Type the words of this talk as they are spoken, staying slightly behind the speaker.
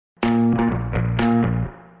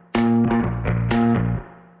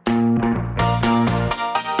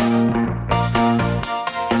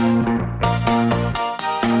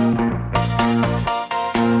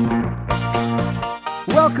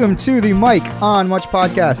Welcome to the Mike on Much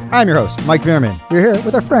podcast. I'm your host, Mike Veerman. We're here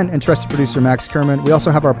with our friend and trusted producer, Max Kerman. We also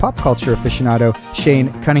have our pop culture aficionado,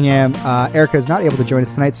 Shane Cunningham. Erica is not able to join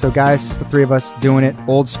us tonight, so guys, just the three of us doing it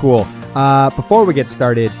old school. Before we get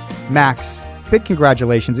started, Max, big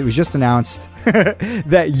congratulations. It was just announced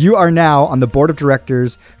that you are now on the board of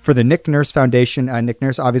directors for the Nick Nurse Foundation. Nick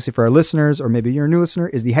Nurse, obviously for our listeners, or maybe you're a new listener,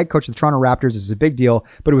 is the head coach of the Toronto Raptors. This is a big deal,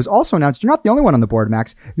 but it was also announced you're not the only one on the board,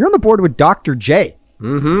 Max. You're on the board with Dr. J.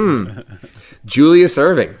 Julius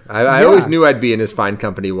Erving. I always knew I'd be in his fine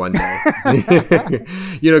company one day.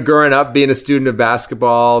 Growing up, being a student of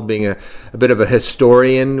basketball, being a bit of a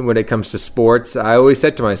historian when it comes to sports, I always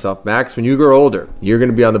said to myself, Max, when you grow older, you're going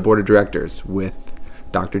to be on the board of directors with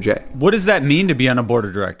Dr. J. What does that mean to be on a board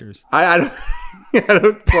of directors? I don't I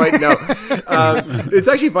don't quite know. It's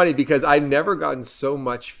actually funny because I've never gotten so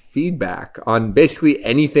much feedback on basically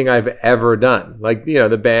anything I've ever done. Like,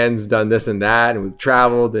 the band's done this and that, and we've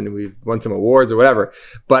traveled and we've won some awards or whatever.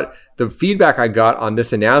 But the feedback I got on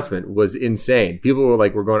this announcement was insane. People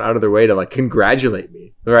were going out of their way to congratulate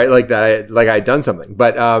me, right? Like that, I'd done something.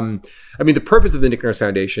 But the purpose of the Nick Nurse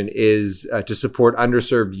Foundation is to support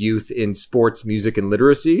underserved youth in sports, music, and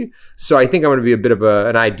literacy. So I think I'm going to be a bit of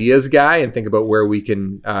an ideas guy and think about where we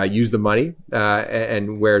can use the money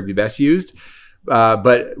and where it'd be best used.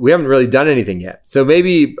 But we haven't really done anything yet. So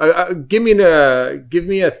maybe give me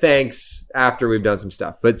a thanks after we've done some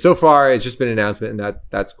stuff. But so far, it's just been an announcement, and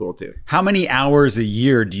that's cool too. How many hours a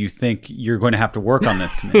year do you think you're going to have to work on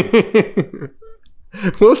this committee?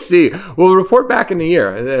 We'll see. We'll report back in a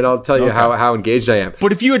year, and I'll tell you how engaged I am.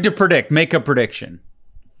 But if you had to make a prediction.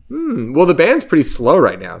 Well, the band's pretty slow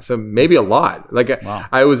right now, so maybe a lot. Wow.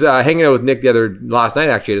 I was hanging out with Nick last night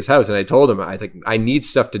actually at his house, and I told him I need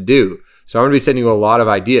stuff to do, so I'm going to be sending you a lot of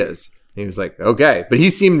ideas. And he was like, okay, but he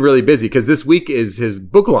seemed really busy because this week is his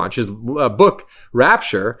book launch. His book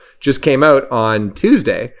Rapture just came out on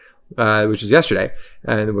Tuesday, which is yesterday,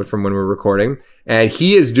 and from when we're recording, and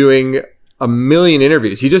he is doing a million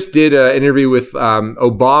interviews. He just did an interview with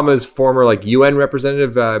Obama's former UN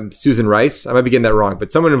representative, Susan Rice. I might be getting that wrong,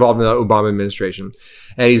 but someone involved in the Obama administration.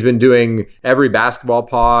 And he's been doing every basketball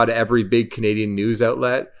pod, every big Canadian news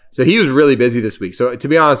outlet. So he was really busy this week. So to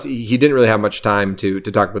be honest, he didn't really have much time to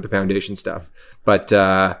talk about the foundation stuff. But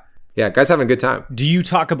guy's having a good time. Do you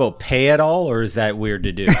talk about pay at all, or is that weird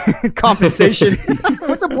to do? Compensation.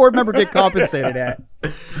 What's a board member get compensated at?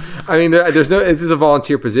 There's no. This is a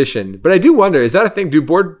volunteer position, but I do wonder: is that a thing? Do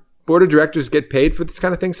board of directors get paid for this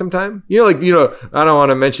kind of thing sometime? I don't want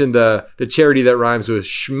to mention the charity that rhymes with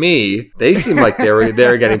Shmee. They seem like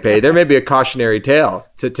they're getting paid. There may be a cautionary tale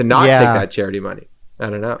to not take that charity money. I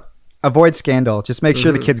don't know. Avoid scandal. Just make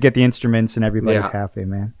sure the kids get the instruments and everybody's happy,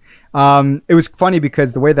 man. It was funny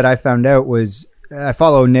because the way that I found out was I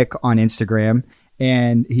follow Nick on Instagram,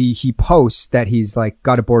 and he posts that he's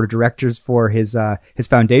got a board of directors for his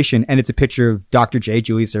foundation, and it's a picture of Dr. J,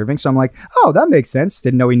 Julius Erving. So I'm like, oh, that makes sense.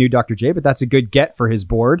 Didn't know he knew Dr. J, but that's a good get for his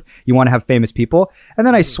board. You want to have famous people. And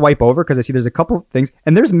then I swipe over because I see there's a couple things,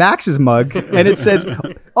 and there's Max's mug, and it says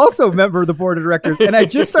also member of the board of directors. And I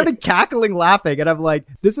just started cackling laughing, and I'm like,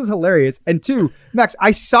 this is hilarious. And two, Max,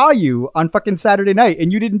 I saw you on fucking Saturday night,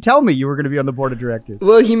 and you didn't tell me you were going to be on the board of directors.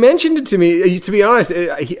 Well, he mentioned it to me. To be honest,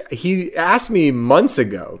 he asked me months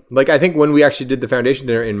ago, I think when we actually did the foundation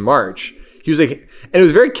dinner in March, he was like, and it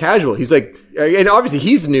was very casual. He's like, and obviously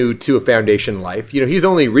he's new to a foundation life. He's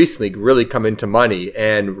only recently really come into money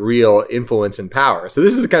and real influence and power. So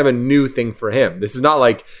this is kind of a new thing for him. This is not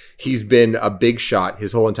like he's been a big shot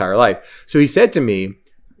his whole entire life. So he said to me,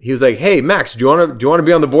 he was like, hey, Max, do you want to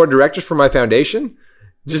be on the board of directors for my foundation?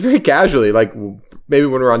 Just very casually, maybe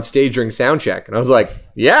when we're on stage during sound check. And I was like,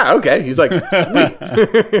 yeah, okay. He's like, sweet.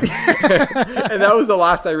 And that was the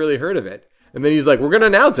last I really heard of it. And then he's like, we're going to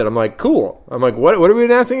announce it. I'm like, cool. I'm like, what are we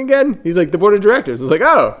announcing again? He's like, the board of directors. I was like,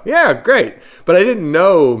 oh, yeah, great. But I didn't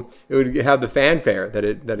know it would have the fanfare that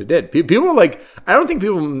it did. People I don't think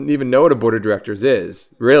people even know what a board of directors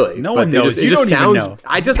is, really. No one knows. You don't even know.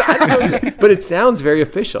 I don't know. But it sounds very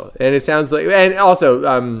official. And it sounds like, and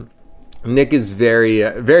also, Nick is very,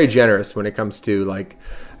 very generous when it comes to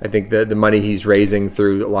I think the money he's raising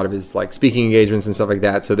through a lot of his speaking engagements and stuff like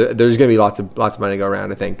that. So there's going to be lots of money to go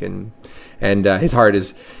around, I think, and his heart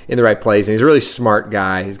is in the right place. And he's a really smart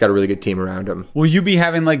guy. He's got a really good team around him. Will you be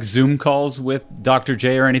having Zoom calls with Dr.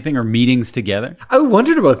 J or anything, or meetings together? I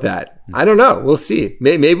wondered about that. I don't know. We'll see.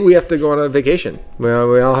 Maybe we have to go on a vacation. Well,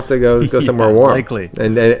 we all have to go somewhere warm, likely,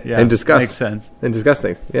 and discuss. Makes sense. And discuss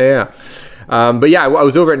things. Yeah. But yeah, I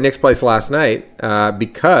was over at Nick's place last night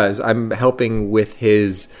because I'm helping with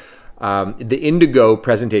his the Indigo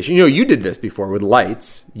presentation. You know, you did this before with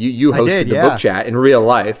Lights. You hosted the book chat in real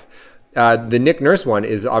life. The Nick Nurse one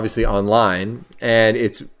is obviously online, and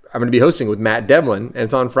I'm going to be hosting with Matt Devlin, and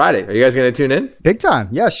it's on Friday. Are you guys going to tune in? Big time.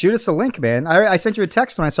 Yeah, shoot us a link, man. I sent you a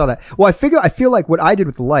text when I saw that. Well, I feel like what I did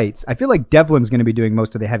with Lights, I feel like Devlin's going to be doing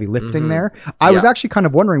most of the heavy lifting there. I was actually kind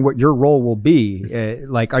of wondering what your role will be.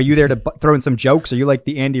 Like, are you there to throw in some jokes? Are you like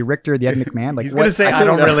the Andy Richter, the Ed McMahon? Like, he's going to say, I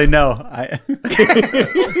don't really know.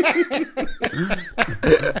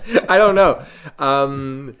 I don't know.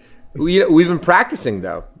 We've been practicing,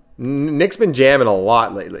 though. Nick's been jamming a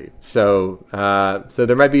lot lately, so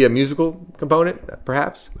there might be a musical component,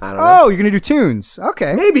 perhaps. I don't know. Oh, you're gonna do tunes?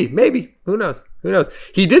 Okay, maybe. Who knows?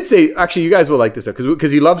 He did say, actually, you guys will like this though,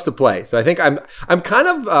 because he loves to play. So I think I'm kind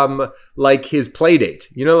of like his play date.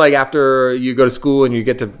 You know, like after you go to school and you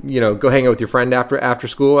get to go hang out with your friend after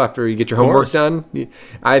school, after you get your homework done.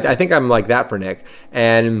 I think I'm like that for Nick.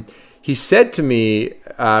 And he said to me,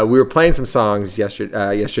 we were playing some songs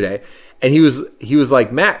yesterday. And he was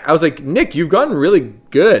like, Matt, I was like, Nick, you've gotten really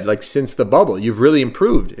good, like, since the bubble. You've really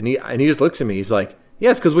improved. And he just looks at me. He's like,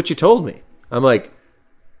 yeah, it's because what you told me. I'm like,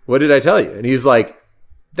 what did I tell you? And he's like,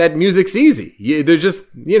 that music's easy. They're just,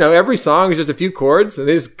 every song is just a few chords, and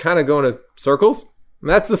they just kind of go in circles. And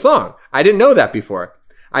that's the song. I didn't know that before.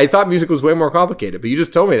 I thought music was way more complicated, but you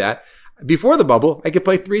just told me that. Before the bubble, I could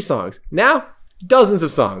play 3 songs. Now, dozens of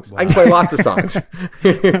songs. Wow. I can play lots of songs.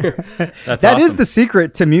 That awesome. Is the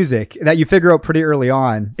secret to music that you figure out pretty early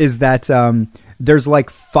on, is that there's like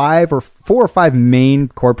 4 or 5 main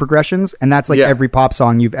chord progressions, and that's like every pop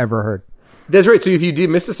song you've ever heard. That's right. So if you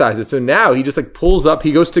demysticize it, so now he just like pulls up,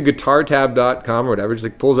 he goes to guitartab.com or whatever, just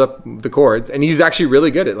like pulls up the chords, and he's actually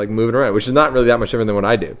really good at like moving around, which is not really that much different than what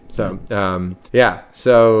I do. So,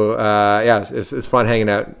 it's fun hanging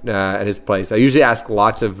out at his place. I usually ask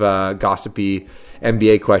lots of gossipy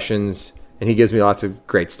NBA questions, and he gives me lots of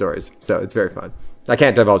great stories. So it's very fun. I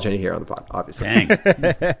can't divulge any here on the pod, obviously.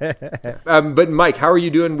 Dang. But Mike, how are you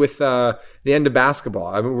doing with the end of basketball?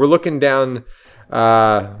 I mean, we're looking down. You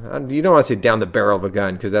don't want to say down the barrel of a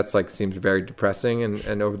gun, because that's like seems very depressing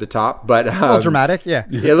and over the top, but a little dramatic, yeah,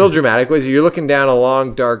 a little dramatic. You're looking down a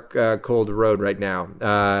long, dark, cold road right now.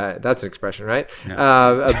 That's an expression, right?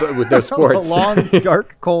 Yeah. But with no sports. A long,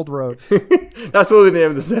 dark, cold road. That's what we're the name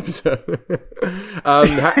of this episode.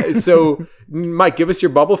 So, Mike, give us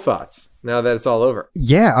your bubble thoughts now that it's all over.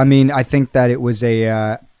 Yeah, I mean, I think that it was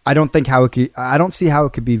I don't see how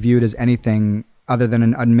it could be viewed as anything other than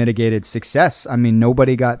an unmitigated success. I mean,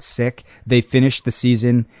 nobody got sick. They finished the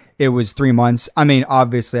season. It was 3 months. I mean,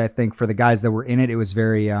 obviously, I think for the guys that were in it, it was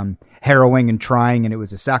very harrowing and trying, and it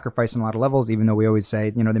was a sacrifice on a lot of levels, even though we always say,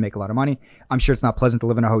 they make a lot of money. I'm sure it's not pleasant to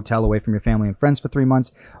live in a hotel away from your family and friends for 3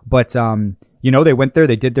 months. But, they went there.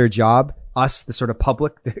 They did their job. Us, the sort of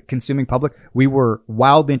public, the consuming public, we were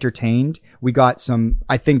wildly entertained. We got some,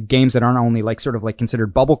 I think, games that aren't only like sort of like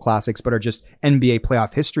considered bubble classics, but are just NBA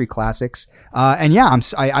playoff history classics. I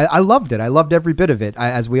loved it. I loved every bit of it,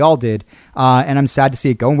 as we all did. And I'm sad to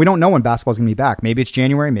see it go. And we don't know when basketball's going to be back. Maybe it's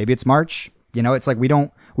January, maybe it's March. It's like we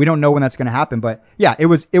don't know when that's going to happen. But yeah, it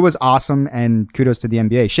was awesome, and kudos to the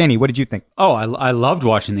NBA. Shaney, what did you think? Oh, I loved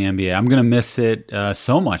watching the NBA. I'm going to miss it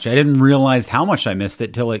so much. I didn't realize how much I missed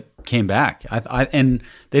it till it came back. And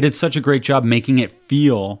they did such a great job making it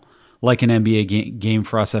feel like an NBA game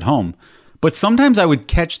for us at home. But sometimes I would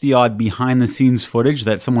catch the odd behind the scenes footage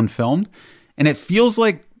that someone filmed, and it feels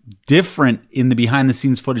like different in the behind the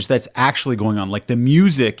scenes footage that's actually going on. Like the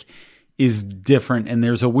music is different and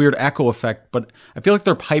there's a weird echo effect, but I feel like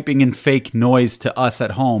they're piping in fake noise to us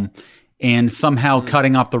at home and somehow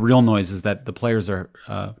cutting off the real noises that the players are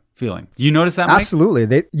feeling. Do you notice that, Mike? Absolutely.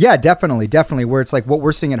 Definitely. Where it's like what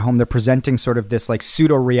we're seeing at home, they're presenting sort of this like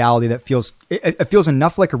pseudo reality that feels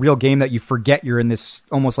enough like a real game that you forget you're in this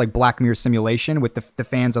almost like Black Mirror simulation with the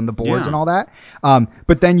fans on the boards and all that.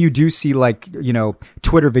 But then you do see like,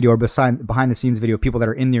 Twitter video or behind the scenes video of people that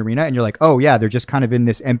are in the arena, and you're like, oh yeah, they're just kind of in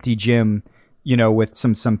this empty gym, with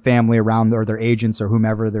some family around, or their agents or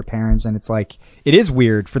whomever, their parents. And it's like, it is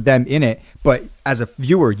weird for them in it. But as a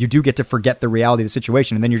viewer, you do get to forget the reality of the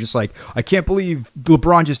situation. And then you're just like, I can't believe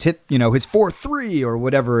LeBron just hit, his 4-3 or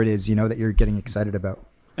whatever it is, that you're getting excited about.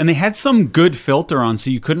 And they had some good filter on,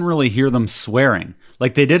 so you couldn't really hear them swearing.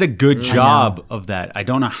 Like they did a good job of that. I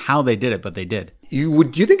don't know how they did it, but they did. Do you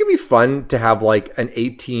think it'd be fun to have like an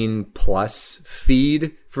 18 plus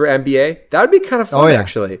feed for NBA? That would be kind of fun,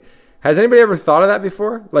 actually. Has anybody ever thought of that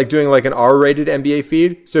before? Like doing like an R-rated NBA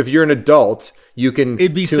feed? So if you're an adult, you can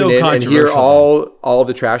It'd be tune so in and hear all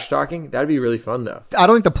the trash talking. That'd be really fun, though. I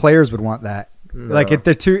don't think the players would want that. No. Like if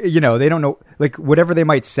the two, they don't know, like whatever they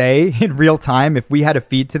might say in real time. If we had a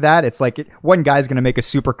feed to that, it's like one guy's going to make a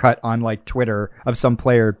super cut on like Twitter of some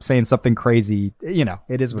player saying something crazy.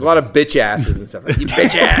 It is what a lot of bitch asses and stuff. Like, you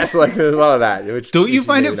bitch ass. Like there's a lot of that. Don't you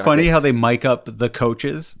find it funny how they mic up the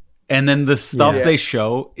coaches and then the stuff they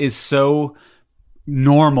show is so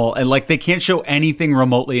normal and like they can't show anything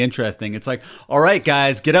remotely interesting. It's like, all right,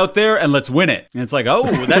 guys, get out there and let's win it. And it's like, oh,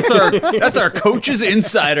 that's our coach's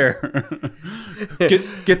insider.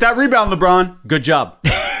 Get that rebound, LeBron. Good job.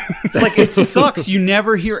 It's like it sucks. You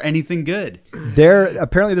never hear anything good. There's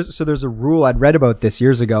a rule I'd read about this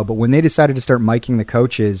years ago, but when they decided to start miking the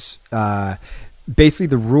coaches, basically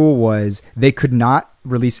the rule was they could not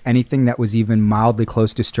release anything that was even mildly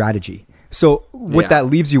close to strategy. So what that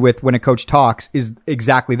leaves you with when a coach talks is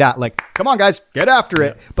exactly that. Like, come on, guys, get after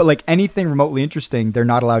it. But like anything remotely interesting, they're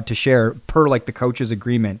not allowed to share per like the coach's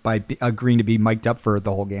agreement by agreeing to be mic'd up for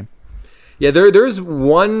the whole game. Yeah, there's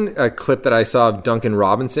one clip that I saw of Duncan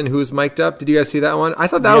Robinson who was mic'd up. Did you guys see that one? I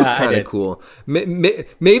thought that was kind of cool.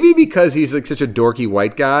 Maybe because he's like such a dorky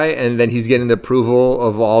white guy, and then he's getting the approval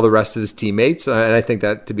of all the rest of his teammates, and I think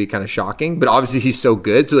that to be kind of shocking. But obviously he's so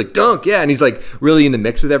good, so like Dunk, and he's like really in the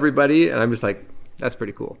mix with everybody, and I'm just like, that's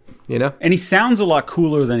pretty cool, And he sounds a lot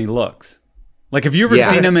cooler than he looks. Like, have you ever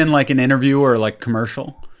seen him in like an interview or like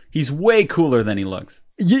commercial? He's way cooler than he looks.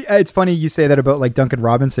 Yeah, it's funny you say that about like Duncan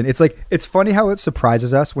Robinson. It's funny how it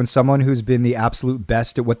surprises us when someone who's been the absolute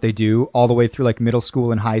best at what they do all the way through like middle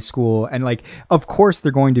school and high school, and like of course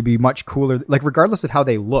they're going to be much cooler. Like regardless of how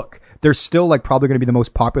they look, they're still like probably going to be the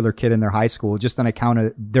most popular kid in their high school just on account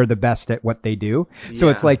of they're the best at what they do. So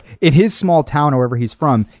it's like in his small town or wherever he's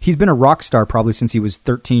from, he's been a rock star probably since he was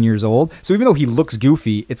 13 years old. So even though he looks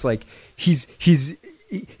goofy, it's like he's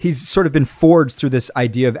sort of been forged through this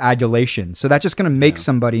idea of adulation. So that's just going to make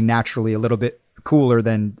somebody naturally a little bit cooler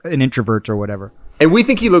than an introvert or whatever. And we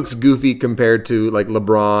think he looks goofy compared to like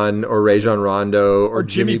LeBron or Rajon Rondo or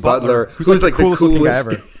Jimmy Butler, who's like the coolest looking guy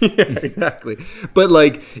ever. Yeah, exactly. But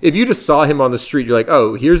like, if you just saw him on the street, you're like,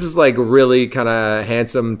 oh, here's this like really kind of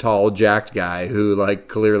handsome, tall, jacked guy who like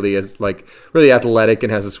clearly is like really athletic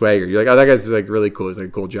and has a swagger. You're like, oh, that guy's like really cool. He's like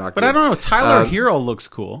a cool jock. But I don't know. Tyler Hero looks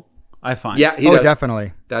cool, I find. Yeah, he does.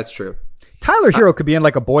 Definitely. That's true. Tyler Hero could be in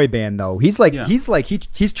like a boy band though. He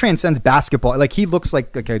transcends basketball. Like he looks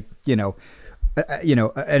like a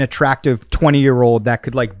an attractive 20-year-old that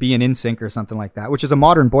could like be an NSYNC or something like that, which is a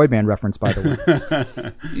modern boy band reference, by the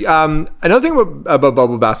way. Another thing about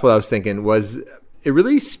bubble basketball I was thinking was it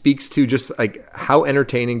really speaks to just like how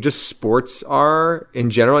entertaining just sports are in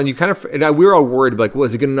general. And we were all worried like, well,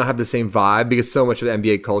 is it going to not have the same vibe? Because so much of the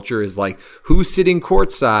NBA culture is like, who's sitting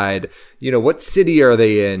courtside? What city are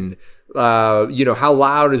they in? How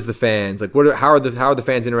loud is the fans? Like, how are the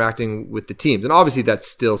fans interacting with the teams? And obviously that's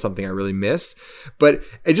still something I really miss, but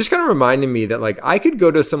it just kind of reminded me that like I could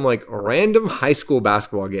go to some like random high school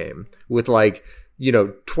basketball game with like,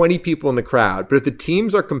 20 people in the crowd, but if the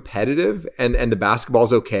teams are competitive and the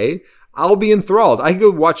basketball's okay, I'll be enthralled. I could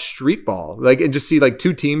go watch street ball, like, and just see like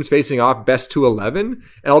two teams facing off, best 2-11, and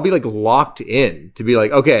I'll be like locked in to be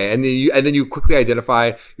like, okay. And then you quickly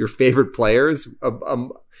identify your favorite players,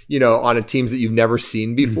 on a teams that you've never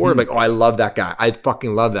seen before. Mm-hmm. I'm like, oh, I love that guy. I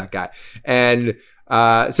fucking love that guy. And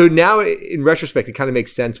so now in retrospect, it kind of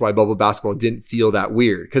makes sense why bubble basketball didn't feel that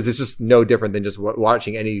weird, because it's just no different than just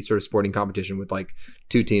watching any sort of sporting competition with like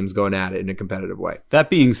two teams going at it in a competitive way. That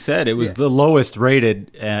being said, it was the lowest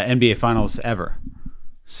rated NBA Finals ever.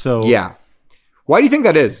 So yeah. Why do you think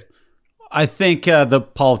that is? I think the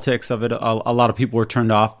politics of it, a lot of people were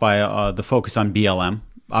turned off by the focus on BLM.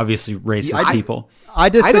 Obviously racist people. I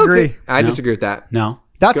disagree. I disagree with that. No.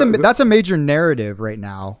 That's a major narrative right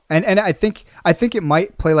now, and I think it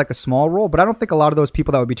might play like a small role, but I don't think a lot of those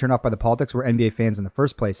people that would be turned off by the politics were NBA fans in the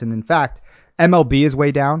first place. And in fact, MLB is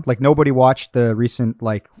way down. Like nobody watched the recent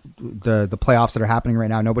like the playoffs that are happening right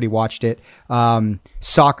now. Nobody watched it.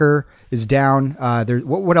 Soccer is down.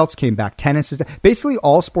 What else came back? Tennis is down. Basically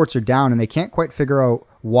all sports are down, and they can't quite figure out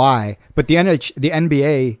why. But the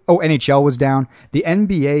NBA, NHL was down. The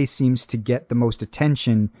NBA seems to get the most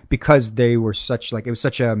attention because they were it was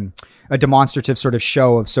such a demonstrative sort of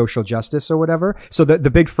show of social justice or whatever. So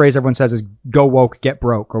the big phrase everyone says is "go woke, get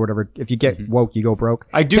broke" or whatever. If you get woke, you go broke.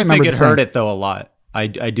 I do think it hurt it though a lot. I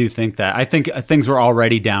do think that. I think things were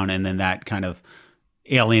already down, and then that kind of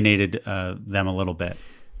alienated them a little bit.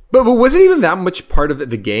 But was it even that much part of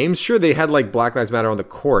the games? Sure, they had like Black Lives Matter on the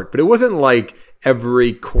court, but it wasn't like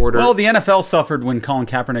every quarter. Well, the NFL suffered when Colin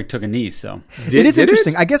Kaepernick took a knee, so it is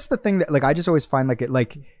interesting. I guess the thing that like I just always find like it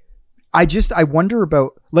like I wonder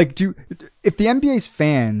about like if the NBA's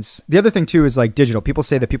fans. The other thing too is like digital. People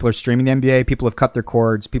say that people are streaming the NBA. People have cut their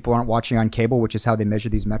cords. People aren't watching on cable, which is how they measure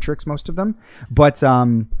these metrics. Most of them, but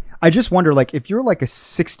I just wonder, like, if you're like a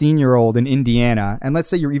 16-year-old in Indiana, and let's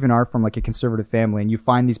say you even are from like a conservative family, and you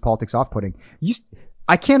find these politics off-putting,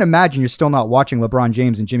 I can't imagine you're still not watching LeBron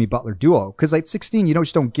James and Jimmy Butler duo, because like 16, you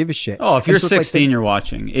just don't give a shit. Oh, if you're 16, you're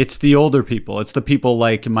watching. It's the older people. It's the people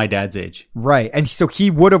like my dad's age. Right, and so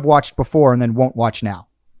he would have watched before and then won't watch now,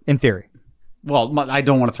 in theory. Well, I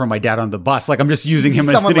don't want to throw my dad on the bus. Like, I'm just using him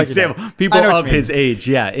as an example. People of his age,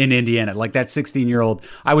 in Indiana. Like that 16-year-old.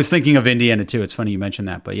 I was thinking of Indiana too. It's funny you mentioned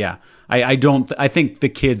that, but yeah, I think the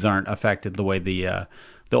kids aren't affected the way the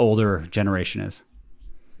older generation is.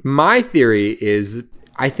 My theory is,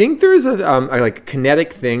 I think there's a like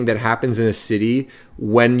kinetic thing that happens in a city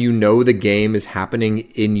when you know the game is happening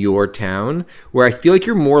in your town, where I feel like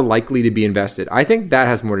you're more likely to be invested. I think that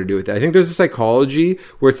has more to do with it. I think there's a psychology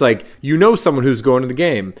where it's like, someone who's going to the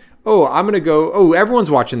game. Oh, I'm going to go. Oh, everyone's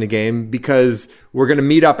watching the game because we're going to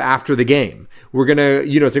meet up after the game. We're going to,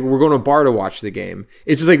 it's like we're going to a bar to watch the game.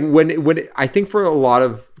 It's just like when I think for a lot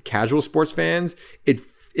of casual sports fans, it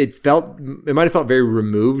might have felt very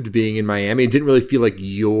removed being in Miami. It didn't really feel like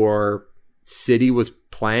your city was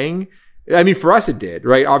playing. I mean, for us, it did,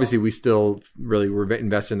 right? Obviously, we still really were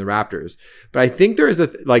invested in the Raptors. But I think there's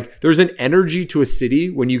an energy to a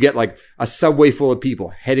city when you get like a subway full of people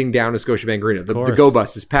heading down to Scotiabank Arena. The Go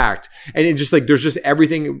Bus is packed. And it just like, there's just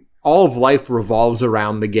everything, all of life revolves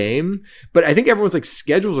around the game. But I think everyone's like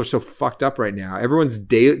schedules are so fucked up right now. Everyone's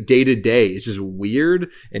day to day is just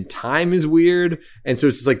weird, and time is weird. And so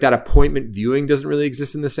it's just like that appointment viewing doesn't really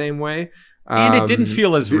exist in the same way. And it didn't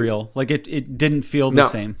feel as real. Like it didn't feel the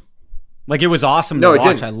same. Like it was awesome to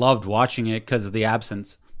watch. I loved watching it because of the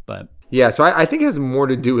absence. But yeah, so I think it has more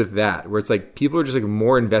to do with that, where it's like people are just like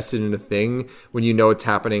more invested in a thing when you know it's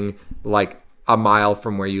happening like a mile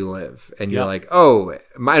from where you live, and you're like, oh,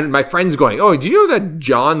 my friend's going. Oh, do you know that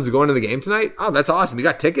John's going to the game tonight? Oh, that's awesome. You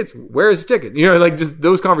got tickets? Where is the ticket? Like just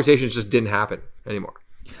those conversations just didn't happen anymore.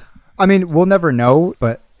 I mean, we'll never know,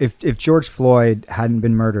 but if George Floyd hadn't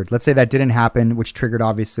been murdered, let's say that didn't happen, which triggered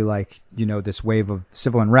obviously like, this wave of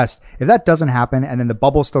civil unrest. If that doesn't happen and then the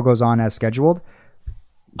bubble still goes on as scheduled,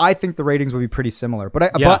 I think the ratings would be pretty similar. But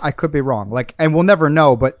I could be wrong. Like, and we'll never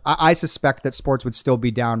know, but I suspect that sports would still be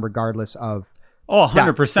down regardless of. Oh,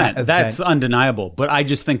 100%. That's undeniable. But I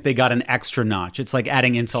just think they got an extra notch. It's like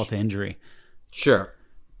adding insult to injury. Sure.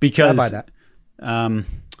 Because I buy that.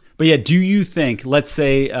 But yeah, do you think, let's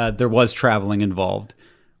say there was traveling involved,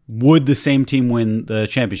 would the same team win the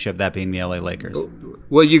championship, that being the LA Lakers?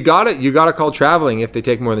 Well, you got to call traveling if they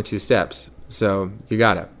take more than 2 steps. So you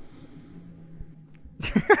got to.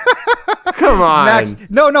 Come on, Max.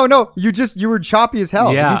 No. You were choppy as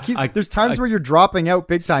hell. Yeah. There's times where you're dropping out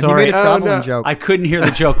big time. Sorry. You made a traveling joke. I couldn't hear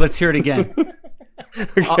the joke. Let's hear it again.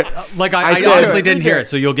 Okay. I honestly didn't hear it,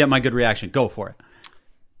 so you'll get my good reaction. Go for it.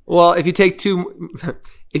 Well, if you take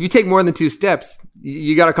more than 2 steps,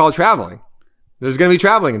 you got to call traveling. There's going to be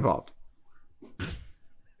traveling involved.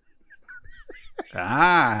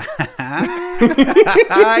 I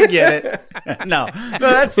get it. No,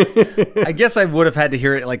 that's. I guess I would have had to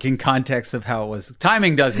hear it like in context of how it was.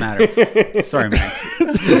 Timing does matter. Sorry, Max.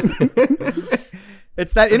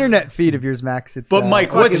 It's that internet feed of yours, Max. But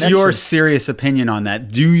Mike, what's your serious opinion on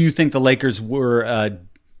that? Do you think the Lakers were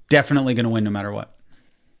definitely going to win no matter what?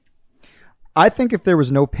 I think if there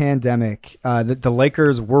was no pandemic, the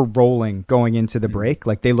Lakers were rolling going into the break.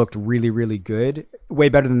 Like they looked really, really good, way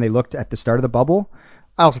better than they looked at the start of the bubble.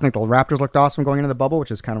 I also think the Raptors looked awesome going into the bubble,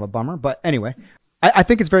 which is kind of a bummer. But anyway, I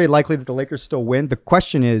think it's very likely that the Lakers still win. The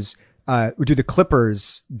question is, do the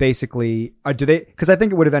Clippers basically, do they, because I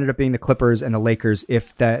think it would have ended up being the Clippers and the Lakers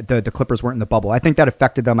if the Clippers weren't in the bubble. I think that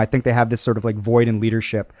affected them. I think they have this sort of like void in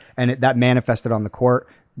leadership, and that manifested on the court.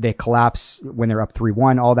 They collapse when they're up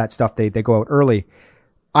 3-1, all that stuff. They go out early.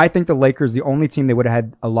 I think the Lakers, the only team they would have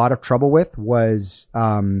had a lot of trouble with was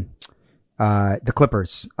the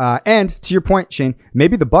Clippers. And to your point, Shane,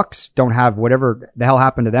 maybe the Bucks don't have whatever the hell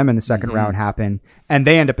happened to them in the second round happen, and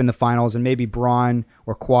they end up in the finals, and maybe Braun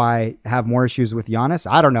or Kawhi have more issues with Giannis.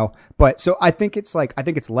 I don't know. But so I think it's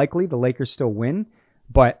likely the Lakers still win,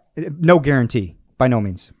 but no guarantee by no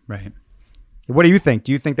means. Right. What do you think?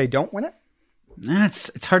 Do you think they don't win it?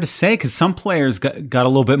 It's hard to say because some players got a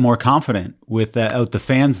little bit more confident without the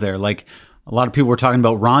fans there. Like a lot of people were talking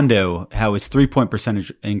about Rondo, how his 3-point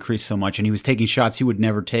percentage increased so much, and he was taking shots he would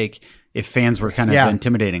never take if fans were kind of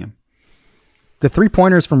intimidating him. The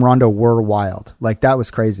 3-pointers from Rondo were wild. Like that was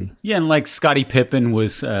crazy. Yeah, and like Scottie Pippen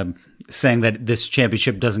was saying that this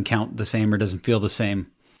championship doesn't count the same or doesn't feel the same.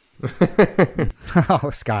 Oh,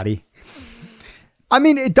 Scotty. I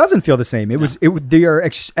mean, it doesn't feel the same. They are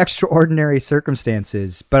extraordinary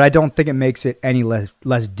circumstances, but I don't think it makes it any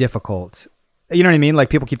less difficult. You know what I mean? Like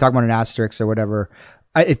people keep talking about an asterisk or whatever.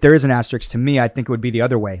 If there is an asterisk, to me, I think it would be the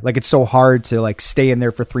other way. Like it's so hard to like stay in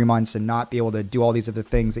there for 3 months and not be able to do all these other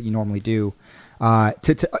things that you normally do.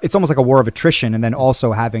 It's almost like a war of attrition, and then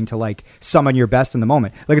also having to like summon your best in the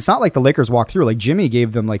moment. Like it's not like the Lakers walked through. Like Jimmy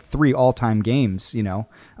gave them like 3 all-time games, you know,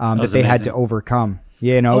 that they had to overcome.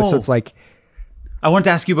 Yeah, you know, so it's like. I wanted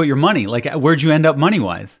to ask you about your money. Like, where'd you end up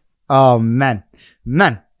money-wise? Oh, man.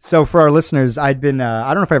 So for our listeners, I'd been,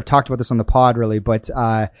 I don't know if I've talked about this on the pod really, but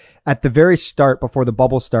at the very start, before the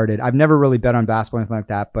bubble started, I've never really bet on basketball or anything like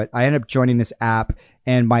that, but I ended up joining this app,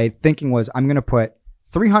 and my thinking was I'm going to put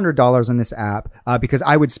 $300 on this app because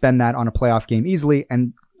I would spend that on a playoff game easily,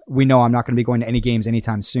 and we know I'm not going to be going to any games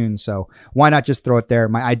anytime soon, so why not just throw it there?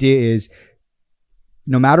 My idea is,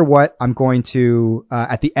 no matter what, I'm going to,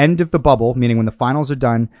 at the end of the bubble, meaning when the finals are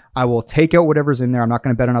done, I will take out whatever's in there. I'm not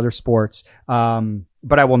going to bet on other sports,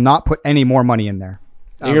 but I will not put any more money in there.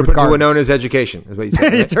 You're going to put Winona's education, is what you said.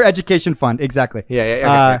 Right? It's her education fund, exactly.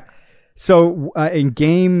 Yeah. Okay. So in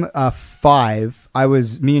game 5,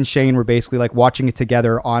 me and Shane were basically like watching it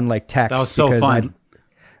together on like text. That was so fun.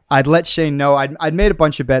 I'd let Shane know I'd made a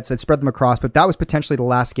bunch of bets. I'd spread them across, but that was potentially the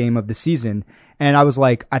last game of the season. And I was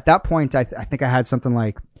like, at that point, I think I had something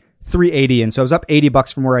like 380. And so I was up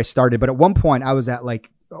 $80 from where I started. But at one point I was at like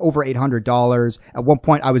over $800. At one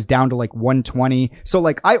point I was down to like 120. So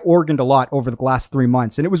like I organed a lot over the last 3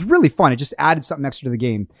 months, and it was really fun. It just added something extra to the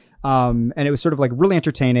game. And it was sort of like really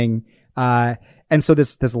entertaining. And so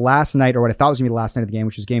this last night, or what I thought was gonna be the last night of the game,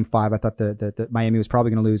 which was game 5, I thought the Miami was probably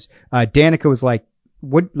going to lose. Danica was like,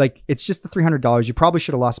 it's just the $300. You probably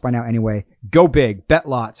should have lost by now anyway. Go big, bet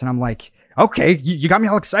lots. And I'm like, okay, you got me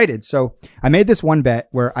all excited. So I made this one bet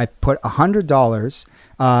where I put $100,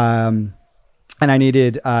 and I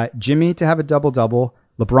needed Jimmy to have a double-double,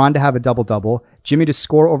 LeBron to have a double-double, Jimmy to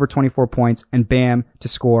score over 24 points, and Bam to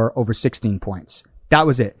score over 16 points. That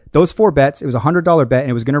was it. Those 4 bets, it was a $100 bet, and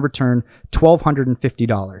it was going to return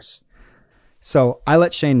 $1,250. So I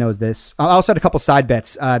let Shane know this. I also had a couple side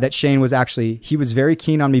bets that Shane was he was very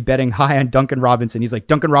keen on me betting high on Duncan Robinson. He's like,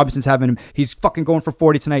 Duncan Robinson's he's fucking going for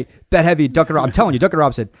 40 tonight. Bet heavy, Duncan Robinson. I'm telling you, Duncan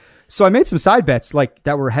Robinson. So I made some side bets like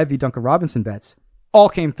that were heavy Duncan Robinson bets. All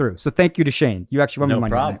came through. So thank you to Shane. You actually won me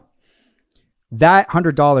money on that. That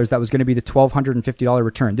 $100 that was going to be the $1,250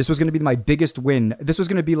 return. This was going to be my biggest win. This was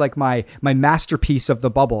going to be like my masterpiece of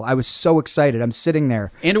the bubble. I was so excited. I'm sitting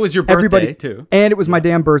there. And it was your birthday too. And it was my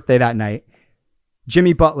damn birthday that night.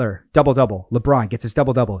 Jimmy Butler, double-double. LeBron gets his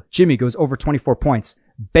double-double. Jimmy goes over 24 points.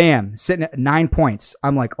 Bam, sitting at 9 points.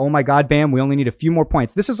 I'm like, oh my God, Bam, we only need a few more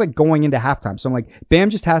points. This is like going into halftime. So I'm like,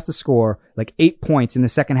 Bam just has to score like 8 points in the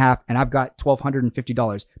second half, and I've got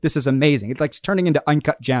 $1,250. This is amazing. It's like turning into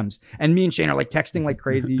uncut gems. And me and Shane are like texting like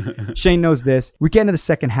crazy. Shane knows this. We get into the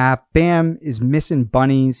second half. Bam is missing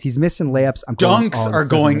bunnies. He's missing layups. Dunks are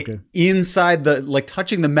going inside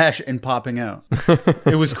touching the mesh and popping out.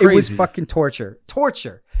 It was crazy. It was fucking torture.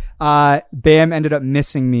 Bam ended up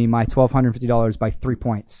missing me my $1,250 by 3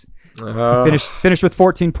 points. Finished with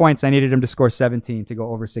 14 points. I needed him to score 17 to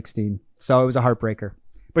go over 16. So it was a heartbreaker.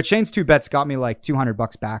 But Shane's 2 bets got me like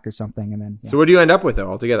 $200 back or something. And then So what do you end up with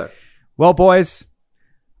though altogether? Well, boys,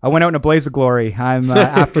 I went out in a blaze of glory. I'm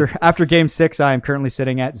after game 6, I am currently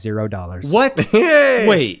sitting at $0. What?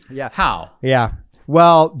 Wait. Yeah. How? Yeah.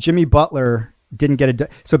 Well, Jimmy Butler didn't get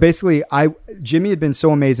so basically Jimmy had been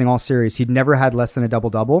so amazing all series. He'd never had less than a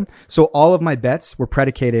double-double. So all of my bets were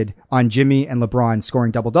predicated on Jimmy and LeBron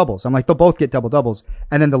scoring double-doubles. I'm like, they'll both get double-doubles.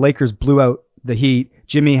 And then the Lakers blew out the Heat.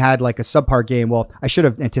 Jimmy had like a subpar game. Well, I should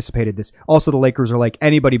have anticipated this. Also, the Lakers are like,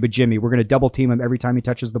 anybody but Jimmy. We're going to double team him every time he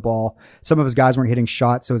touches the ball. Some of his guys weren't hitting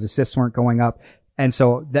shots, so his assists weren't going up. And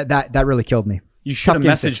so that really killed me. You should have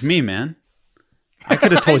messaged me, man. I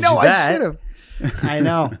could have told you that. I should have. I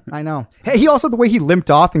know. Hey, he also, the way he limped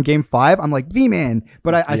off in game 5, I'm like, V-Man.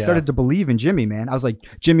 But I started to believe in Jimmy, man. I was like,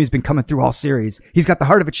 Jimmy's been coming through all series. He's got the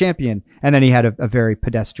heart of a champion. And then he had a very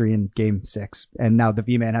pedestrian game 6. And now the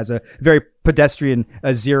V-Man has a very pedestrian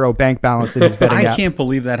 0 bank balance in his betting app. I can't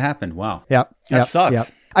believe that happened. Wow. That sucks. Yep.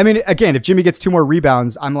 I mean, again, if Jimmy gets 2 more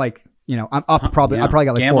rebounds, I'm like, I'm up probably. I probably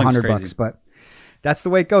got like $400, but that's the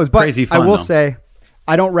way it goes. But crazy fun, I will say,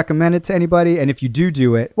 I don't recommend it to anybody. And if you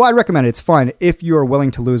do it, well, I recommend it. It's fun if you are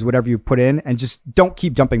willing to lose whatever you put in and just don't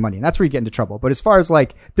keep dumping money. And that's where you get into trouble. But as far as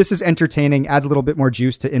like, this is entertaining, adds a little bit more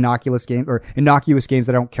juice to innocuous games that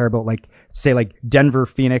I don't care about, like say like Denver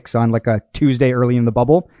Phoenix on like a Tuesday early in the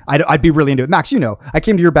bubble. I'd be really into it. Max, I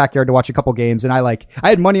came to your backyard to watch a couple games and I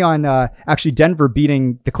had money on actually Denver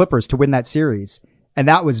beating the Clippers to win that series. And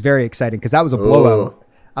that was very exciting because that was a blowout. Ooh.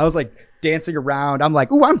 I was like dancing around. I'm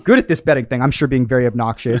like, ooh, I'm good at this betting thing. I'm sure being very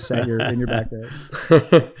obnoxious in your backyard.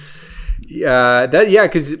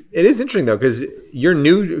 Because it is interesting though, because you're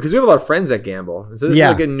new, because we have a lot of friends that gamble. So this is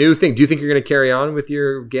like a new thing. Do you think you're going to carry on with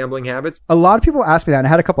your gambling habits? A lot of people ask me that, and I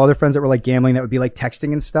had a couple other friends that were like gambling that would be like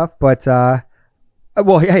texting and stuff. But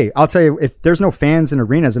well, hey, I'll tell you, if there's no fans in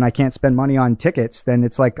arenas and I can't spend money on tickets, then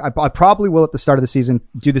it's like I probably will at the start of the season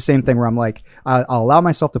do the same thing where I'm like, I'll allow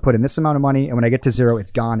myself to put in this amount of money, and when I get to zero,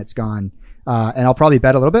 it's gone. And I'll probably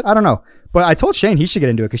bet a little bit. I don't know. But I told Shane he should get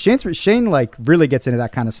into it because Shane like really gets into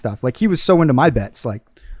that kind of stuff. Like he was so into my bets, like.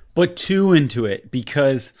 But too into it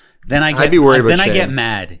because then I'd be worried about I Shane. get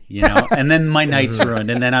mad, and then my night's ruined,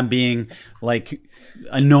 and then I'm being like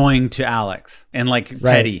annoying to Alex and like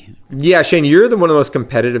petty. Yeah, Shane, you're one of the most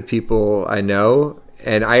competitive people I know,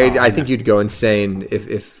 and I think you'd go insane if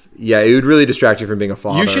it would really distract you from being a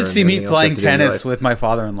father. You should see me playing tennis with my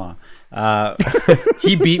father-in-law.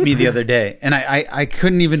 He beat me the other day, and I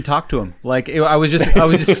couldn't even talk to him. Like I was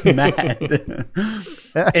just mad.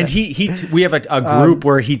 And we have a group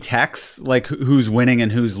where he texts like who's winning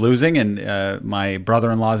and who's losing, and my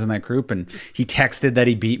brother-in-law's in that group, and he texted that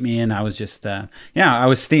he beat me, and I was just I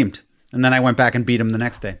was steamed, and then I went back and beat him the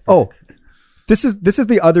next day. Oh, this is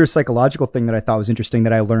the other psychological thing that I thought was interesting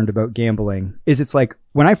that I learned about gambling is it's like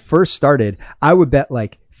when I first started, I would bet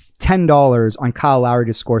like $10 on Kyle Lowry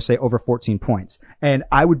to score, say, over 14 points. And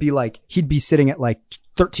I would be like, he'd be sitting at like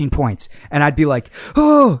 13 points. And I'd be like,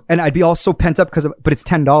 oh, and I'd be all so pent up but it's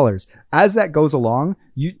 $10. As that goes along,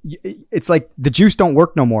 it's like the juice don't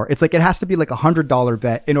work no more. It's like, it has to be like $100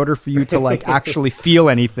 bet in order for you to like actually feel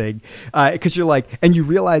anything. Cause you're like, and you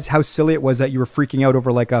realize how silly it was that you were freaking out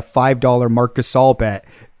over like a $5 Marc Gasol bet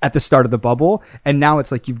at the start of the bubble. And now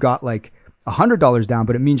it's like, you've got like $100 down,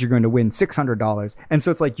 but it means you're going to win $600. And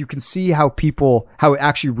so it's like, you can see how it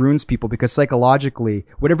actually ruins people because psychologically,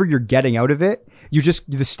 whatever you're getting out of it,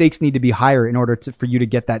 the stakes need to be higher in order for you to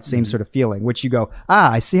get that same sort of feeling, which you go,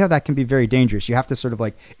 I see how that can be very dangerous. You have to sort of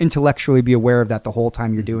like intellectually be aware of that the whole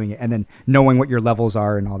time you're doing it and then knowing what your levels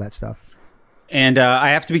are and all that stuff. And I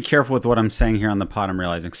have to be careful with what I'm saying here on the pod, I'm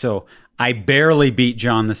realizing. So I barely beat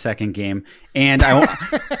John the second game. And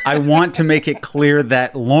I want to make it clear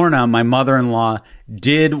that Lorna, my mother-in-law,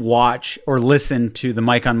 did watch or listen to the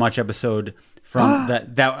Mike on Much episode from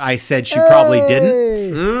that I said she probably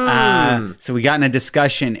didn't. So we got in a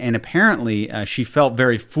discussion, and apparently she felt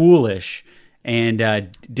very foolish and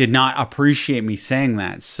did not appreciate me saying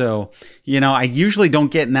that. So, I usually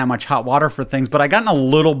don't get in that much hot water for things, but I got in a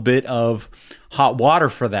little bit of hot water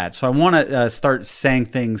for that. So I want to start saying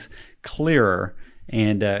things clearer,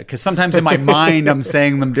 and because sometimes in my mind I'm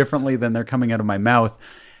saying them differently than they're coming out of my mouth.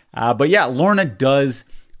 But yeah, Lorna does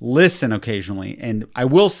listen occasionally, and I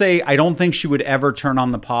will say I don't think she would ever turn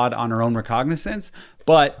on the pod on her own recognizance,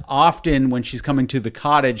 but often when she's coming to the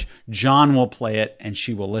cottage, John will play it and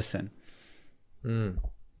she will listen.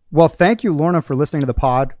 Well, thank you, Lorna, for listening to the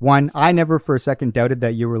pod. One, I never for a second doubted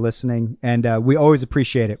that you were listening, and we always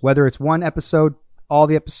appreciate it. Whether it's one episode, all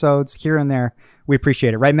the episodes, here and there, we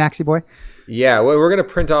appreciate it. Right, Maxie boy? Yeah, well, we're going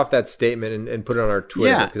to print off that statement and put it on our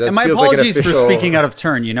Twitter. Yeah, and my apologies for speaking out of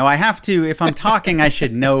turn. I have to, if I'm talking, I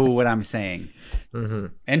should know what I'm saying. Mm-hmm.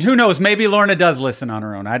 And who knows, maybe Lorna does listen on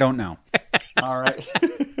her own. I don't know. All right.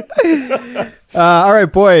 All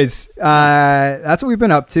right, boys. That's what we've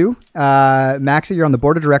been up to. Maxie, you're on the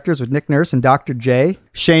board of directors with Nick Nurse and Dr. J.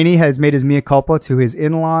 Shaney has made his mea culpa to his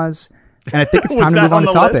in-laws. And I think it's time to move on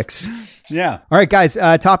to topics. Yeah. All right, guys,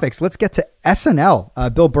 topics. Let's get to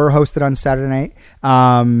SNL. Bill Burr hosted on Saturday night.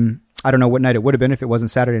 I don't know what night it would have been if it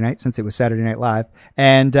wasn't Saturday night, since it was Saturday Night Live.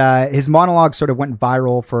 And his monologue sort of went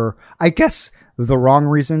viral for, I guess, the wrong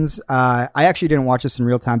reasons. I actually didn't watch this in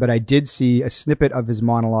real time, but I did see a snippet of his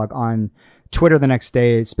monologue on Twitter the next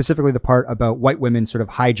day, specifically the part about white women sort of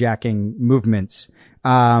hijacking movements.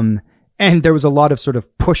 And there was a lot of sort of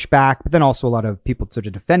pushback, but then also a lot of people sort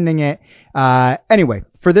of defending it. Anyway,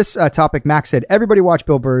 for this topic, Max said, everybody watch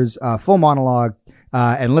Bill Burr's full monologue.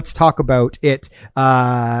 And let's talk about it.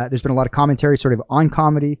 There's been a lot of commentary sort of on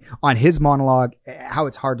comedy, on his monologue, how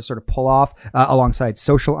it's hard to sort of pull off alongside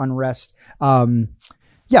social unrest.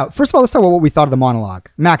 Yeah, first of all, let's talk about what we thought of the monologue.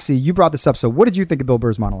 Maxie, you brought this up. So what did you think of Bill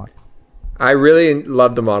Burr's monologue? I really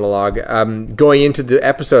loved the monologue. Going into the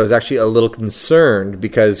episode, I was actually a little concerned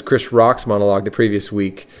because Chris Rock's monologue the previous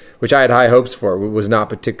week, which I had high hopes for, was not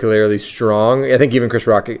particularly strong. I think even Chris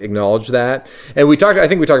Rock acknowledged that. And I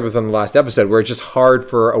think we talked about this on the last episode, where it's just hard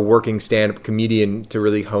for a working stand-up comedian to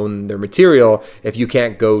really hone their material if you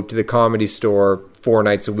can't go to the Comedy Store 4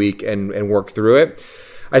 nights a week and work through it.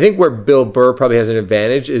 I think where Bill Burr probably has an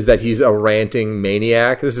advantage is that he's a ranting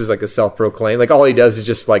maniac. This is like a self-proclaimed. Like all he does is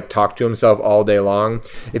just like talk to himself all day long.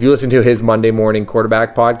 If you listen to his Monday Morning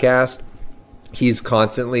Quarterback podcast, he's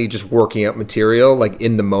constantly just working out material like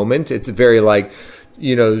in the moment. It's very like,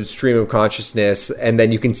 stream of consciousness, and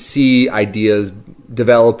then you can see ideas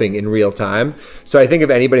developing in real time. So I think if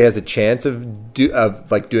anybody has a chance of doing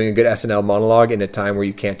a good SNL monologue in a time where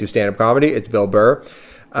you can't do stand-up comedy, it's Bill Burr.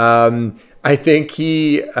 I think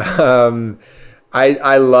he,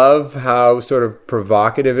 I love how sort of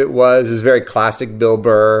provocative it was. It's very classic Bill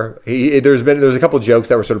Burr. There's a couple of jokes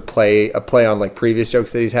that were sort of a play on like previous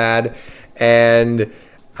jokes that he's had. And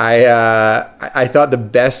I thought the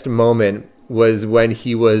best moment was when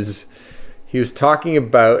he was talking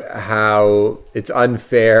about how it's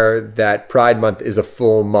unfair that Pride Month is a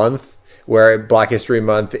full month, where Black History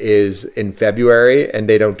Month is in February and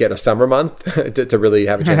they don't get a summer month to really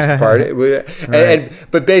have a chance to party. Right.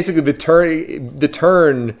 But basically the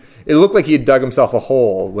turn, it looked like he had dug himself a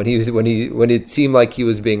hole when it seemed like he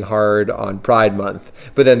was being hard on Pride Month.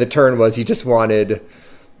 But then the turn was he just wanted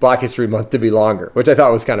Black History Month to be longer, which I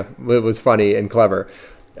thought was funny and clever.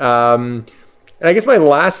 And I guess my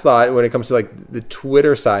last thought when it comes to like the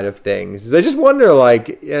Twitter side of things is I just wonder,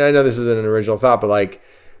 like, and I know this isn't an original thought, but like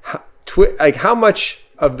how much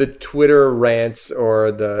of the Twitter rants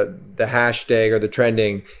or the hashtag or the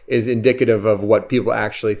trending is indicative of what people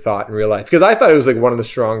actually thought in real life? Because I thought it was like one of the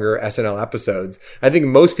stronger SNL episodes. I think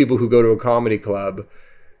most people who go to a comedy club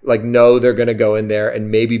like know they're going to go in there and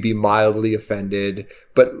maybe be mildly offended,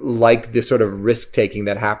 but like this sort of risk taking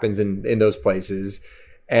that happens in those places.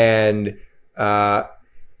 And I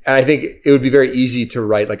think it would be very easy to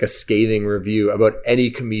write like a scathing review about any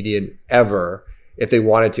comedian ever if they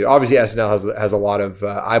wanted to. Obviously, SNL has a lot of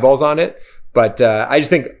eyeballs on it, but I just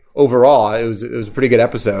think overall it was a pretty good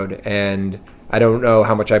episode, and I don't know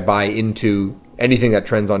how much I buy into anything that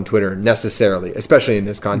trends on Twitter necessarily, especially in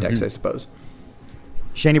this context, I suppose.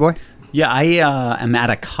 Shaney boy? Yeah, I am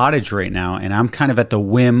at a cottage right now, and I'm kind of at the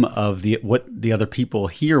whim of what the other people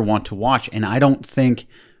here want to watch, and I don't think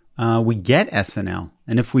we get SNL.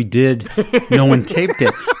 And if we did, no one taped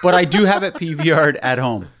it. But I do have it PVR'd at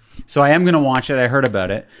home. So I am going to watch it. I heard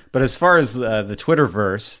about it. But as far as the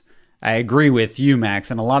Twitterverse, I agree with you,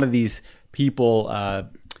 Max. And a lot of these people,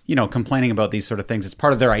 complaining about these sort of things, it's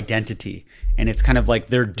part of their identity. And it's kind of like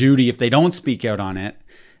their duty. If they don't speak out on it,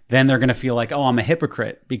 then they're going to feel like, oh, I'm a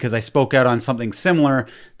hypocrite because I spoke out on something similar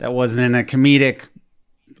that wasn't in a comedic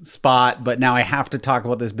spot. But now I have to talk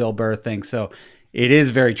about this Bill Burr thing. So it is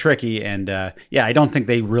very tricky. And I don't think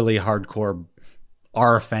they really hardcore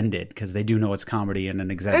are offended because they do know it's comedy and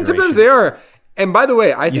an exaggeration. And sometimes they are. And by the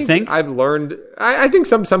way, I think I've learned, I think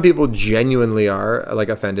some people genuinely are like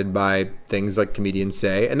offended by things like comedians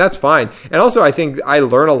say, and that's fine. And also I think I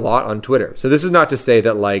learn a lot on Twitter. So this is not to say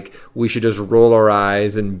that like we should just roll our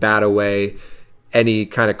eyes and bat away any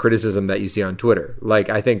kind of criticism that you see on Twitter. Like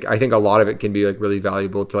I think a lot of it can be like really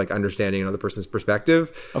valuable to like understanding another person's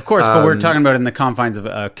perspective. Of course, but we're talking about in the confines of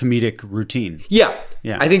a comedic routine. Yeah.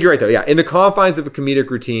 I think you're right though. Yeah, in the confines of a comedic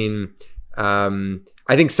routine,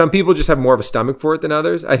 I think some people just have more of a stomach for it than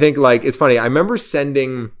others. I think like it's funny. I remember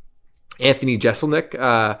sending Anthony Jeselnik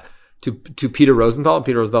to Peter Rosenthal.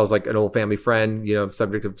 Peter Rosenthal is like an old family friend,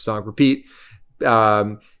 subject of Song for Pete.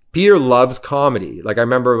 Peter loves comedy. Like I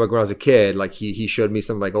remember like when I was a kid, like he showed me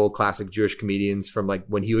some like old classic Jewish comedians from like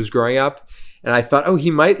when he was growing up. And I thought, oh, he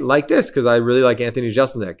might like this because I really like Anthony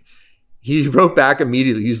Jeselnik. He wrote back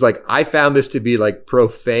immediately. He's like, I found this to be like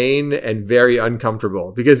profane and very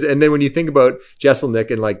uncomfortable and then when you think about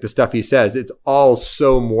Jeselnik and like the stuff he says, it's all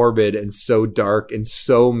so morbid and so dark and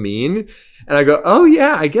so mean. And I go, oh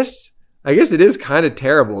yeah, I guess it is kind of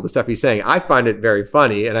terrible, the stuff he's saying. I find it very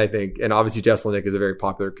funny. And obviously Jeselnik is a very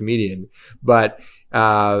popular comedian, but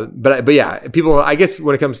yeah, people, I guess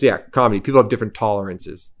when it comes to comedy, people have different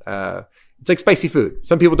tolerances. It's like spicy food.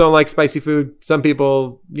 Some people don't like spicy food. Some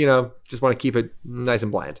people, just want to keep it nice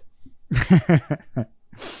and bland.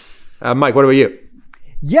 Mike, what about you?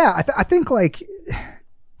 Yeah, I think like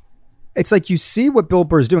it's like you see what Bill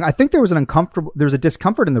Burr is doing. I think there was a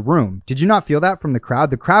discomfort in the room. Did you not feel that from the crowd?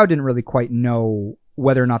 The crowd didn't really quite know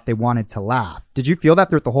whether or not they wanted to laugh. Did you feel that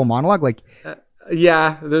throughout the whole monologue? Like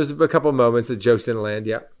Yeah, there's a couple moments that jokes didn't land.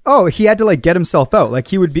 Yeah. Oh, he had to like get himself out.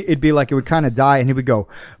 Like it'd be like it would kind of die, and he would go,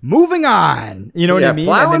 "Moving on." You know what I mean?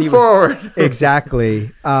 Plowing and then forward.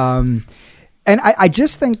 Exactly. And I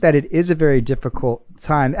just think that it is a very difficult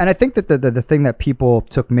time. And I think that the thing that people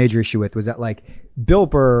took major issue with was that like Bill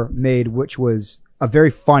Burr made, which was a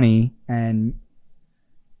very funny and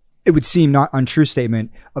it would seem not untrue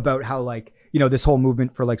statement about how like, you know, this whole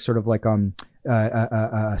movement for like sort of like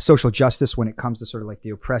social justice when it comes to sort of like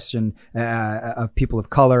the oppression of people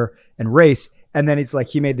of color and race. And then it's like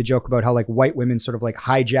he made the joke about how like white women sort of like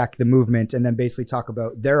hijack the movement and then basically talk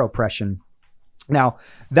about their oppression. Now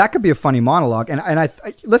that could be a funny monologue, and I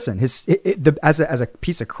listen. As a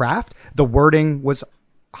piece of craft, the wording was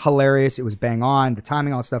hilarious. It was bang on, the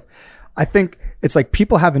timing, all that stuff. I think it's like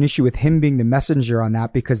people have an issue with him being the messenger on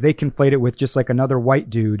that because they conflate it with just like another white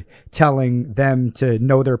dude telling them to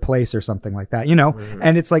know their place or something like that, you know? Mm-hmm.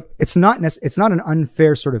 And it's like, it's not an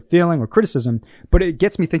unfair sort of feeling or criticism, but it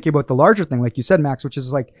gets me thinking about the larger thing, like you said, Max, which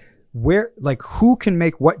is like, where, like who can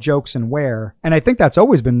make what jokes and where. And I think that's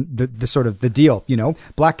always been the sort of the deal, you know,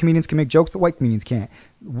 black comedians can make jokes that white comedians can't.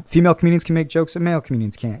 Female comedians can make jokes that male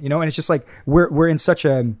comedians can't, you know? And it's just like, we're in such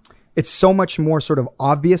a, it's so much more sort of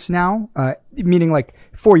obvious now, meaning like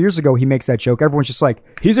 4 years ago, he makes that joke. Everyone's just like,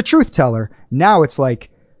 he's a truth teller. Now it's like,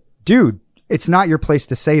 dude, it's not your place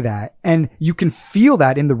to say that. And you can feel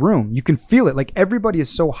that in the room. You can feel it. Like everybody is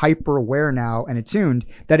so hyper aware now and attuned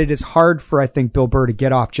that it is hard for, I think, Bill Burr to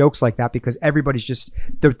get off jokes like that because everybody's just,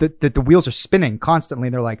 the wheels are spinning constantly.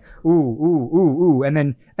 And they're like, ooh, ooh, ooh, ooh.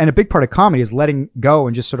 And a big part of comedy is letting go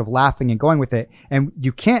and just sort of laughing and going with it. And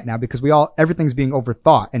you can't now because everything's being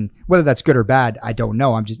overthought. And whether that's good or bad, I don't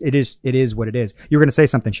know. It is what it is. You were going to say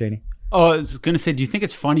something, Shady. Oh, I was going to say, do you think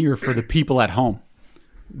it's funnier for the people at home?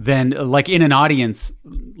 Then like in an audience,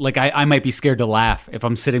 like I might be scared to laugh if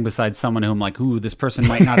I'm sitting beside someone who I'm like, ooh, this person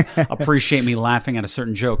might not appreciate me laughing at a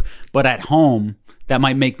certain joke. But at home, that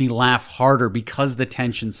might make me laugh harder because the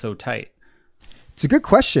tension's so tight. It's a good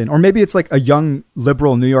question. Or maybe it's like a young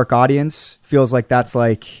liberal New York audience feels like that's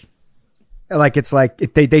like it's like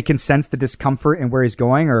if they can sense the discomfort and where he's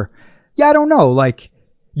going, or yeah, I don't know. Like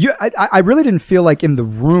I really didn't feel like in the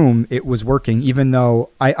room it was working, even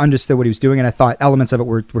though I understood what he was doing and I thought elements of it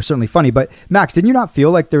were certainly funny. But Max, didn't you not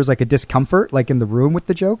feel like there was like a discomfort like in the room with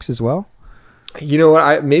the jokes as well? You know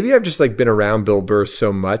what? Maybe I've just like been around Bill Burr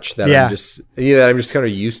so much that I'm just kind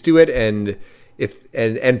of used to it,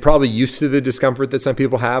 and probably used to the discomfort that some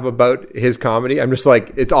people have about his comedy. I'm just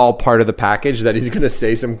like, it's all part of the package that he's going to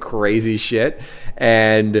say some crazy shit.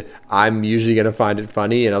 And I'm usually going to find it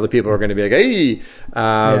funny. And other people are going to be like, hey.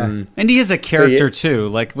 And he is a character too.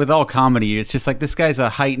 Like with all comedy, it's just like, this guy's a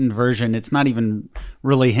heightened version. It's not even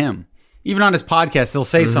really him. Even on his podcast, he'll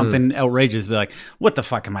say something outrageous, be like, what the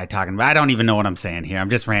fuck am I talking about? I don't even know what I'm saying here.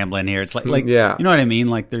 I'm just rambling here. It's like you know what I mean?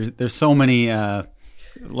 Like there's so many,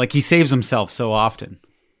 like he saves himself so often.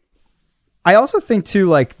 I also think too,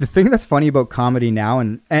 like the thing that's funny about comedy now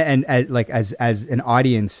and like as an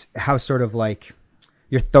audience, how sort of like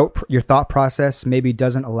your thought process maybe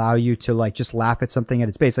doesn't allow you to like just laugh at something at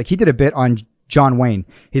its base. Like he did a bit on John Wayne.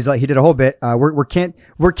 He did a whole bit.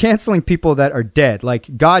 We're canceling people that are dead.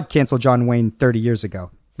 Like God canceled John Wayne 30 years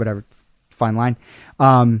ago, whatever, fine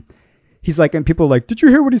line. He's like, and people are like, did you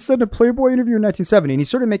hear what he said in a Playboy interview in 1970? And he's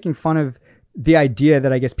sort of making fun of the idea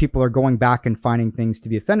that I guess people are going back and finding things to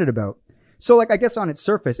be offended about. So like, I guess on its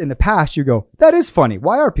surface in the past, you go, that is funny.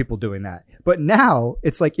 Why are people doing that? But now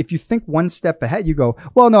it's like, if you think one step ahead, you go,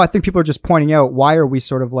 well, no, I think people are just pointing out, why are we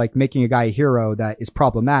sort of like making a guy a hero that is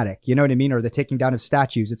problematic? You know what I mean? Or the taking down of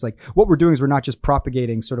statues. It's like, what we're doing is we're not just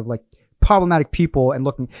propagating sort of like problematic people and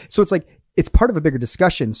looking. So it's like, it's part of a bigger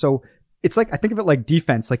discussion. So it's like, I think of it like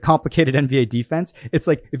defense, like complicated NBA defense. It's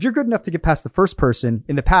like, if you're good enough to get past the first person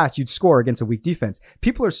in the past, you'd score against a weak defense.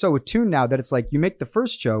 People are so attuned now that it's like, you make the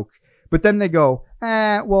first joke, but then they go,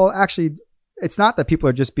 well, actually, it's not that people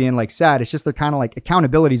are just being like sad. It's just they're kind of like,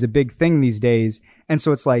 accountability is a big thing these days. And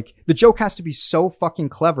so it's like, the joke has to be so fucking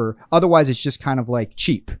clever. Otherwise, it's just kind of like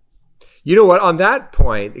cheap. You know what? On that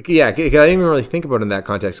point, yeah, I didn't even really think about it in that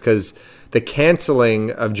context, because the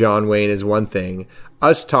canceling of John Wayne is one thing.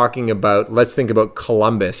 Us talking about, let's think about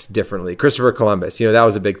Columbus differently. Christopher Columbus, you know, that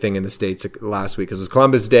was a big thing in the States last week because it was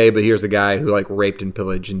Columbus Day, but here's a guy who like raped and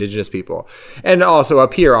pillaged indigenous people. And also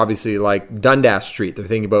up here, obviously, like Dundas Street. They're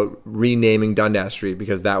thinking about renaming Dundas Street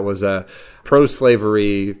because that was a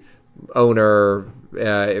pro-slavery owner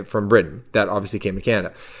from Britain that obviously came to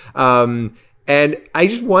Canada. And I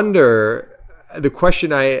just wonder, the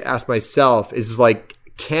question I ask myself is like,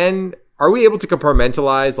 are we able to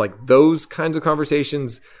compartmentalize like those kinds of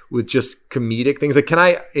conversations with just comedic things? Like, can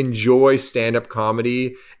I enjoy stand-up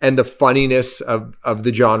comedy and the funniness of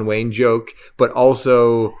the John Wayne joke, but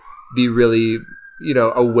also be really,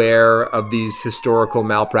 aware of these historical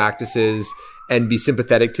malpractices and be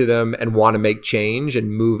sympathetic to them and want to make change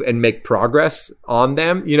and move and make progress on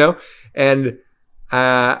them, And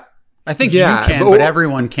I think you can, but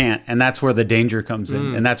everyone can't. And that's where the danger comes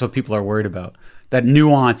in. And that's what people are worried about. That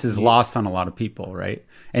nuance is lost on a lot of people, right?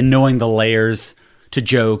 And knowing the layers to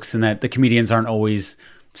jokes and that the comedians aren't always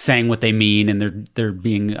saying what they mean and they're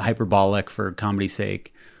being hyperbolic for comedy's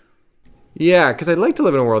sake. Yeah, because I'd like to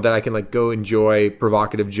live in a world that I can like go enjoy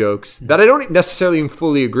provocative jokes that I don't necessarily even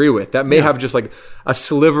fully agree with. That may have just like a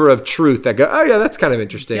sliver of truth that go, oh yeah, that's kind of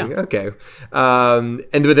interesting. Yeah. Okay.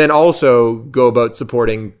 But then also go about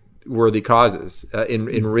supporting worthy causes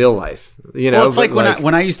in real life. Well, it's like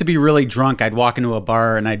when I used to be really drunk, I'd walk into a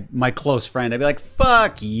bar and my close friend, I'd be like,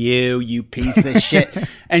 fuck you piece of shit.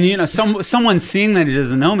 And someone seeing that he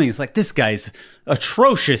doesn't know me, is like, this guy's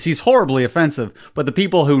atrocious. He's horribly offensive. But the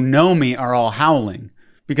people who know me are all howling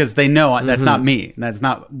because they know that's not me. That's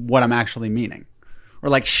not what I'm actually meaning. Or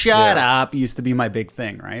like, shut up used to be my big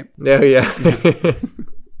thing, right? Yeah.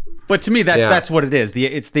 But to me, that's what it is.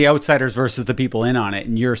 It's the outsiders versus the people in on it.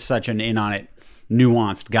 And you're such an in on it,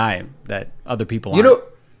 nuanced guy that other people aren't.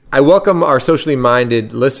 I welcome our socially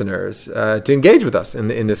minded listeners to engage with us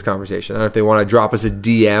in this conversation. I don't know if they want to drop us a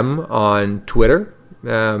DM on Twitter.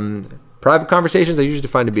 Private conversations I usually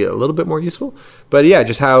find to be a little bit more useful. But yeah,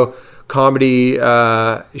 just how comedy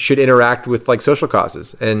should interact with like social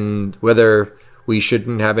causes and whether we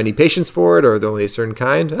shouldn't have any patience for it or only a certain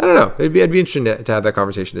kind. I don't know. I'd be interesting to have that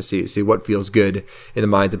conversation to see what feels good in the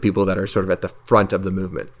minds of people that are sort of at the front of the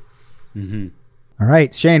movement. Mm-hmm. All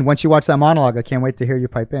right, Shane, once you watch that monologue, I can't wait to hear you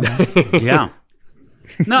pipe in. Huh? Yeah.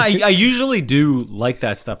 No, I usually do like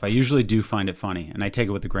that stuff. I usually do find it funny and I take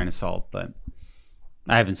it with a grain of salt, but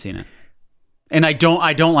I haven't seen it. And I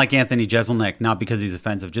don't like Anthony Jeselnik, not because he's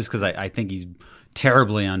offensive, just because I think he's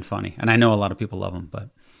terribly unfunny. And I know a lot of people love him, but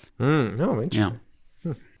interesting.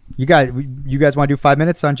 Yeah. You guys want to do 5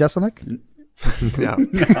 minutes on Jeselnik? No.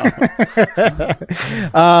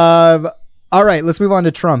 All right, let's move on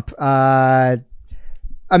to Trump. I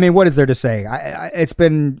mean, what is there to say? It's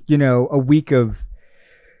been, a week of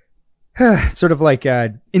sort of like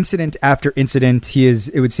incident after incident. He is,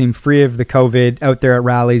 it would seem, free of the COVID, out there at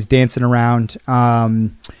rallies, dancing around.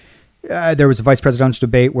 There was a vice presidential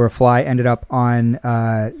debate where a fly ended up on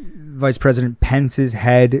Vice President Pence's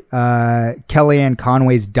head. Kellyanne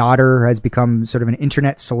Conway's daughter has become sort of an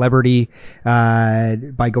internet celebrity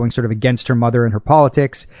by going sort of against her mother and her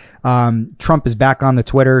politics. Trump is back on the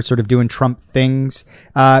Twitter, sort of doing Trump things.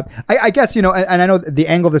 I guess, and I know the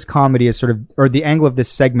angle of this comedy is or the angle of this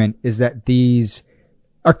segment is that these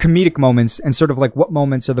are comedic moments and sort of like what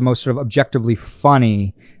moments are the most sort of objectively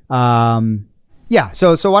funny. Yeah,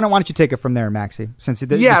 so why don't you take it from there, Maxie?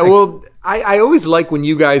 I always like when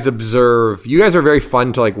you guys observe. You guys are very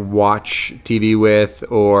fun to like watch TV with,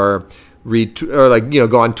 or read, or like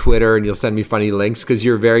go on Twitter and you'll send me funny links because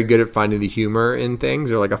you're very good at finding the humor in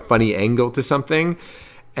things or like a funny angle to something.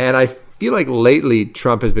 And I feel like lately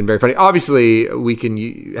Trump has been very funny. Obviously, we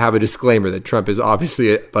can have a disclaimer that Trump is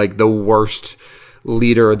obviously like the worst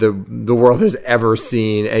leader the world has ever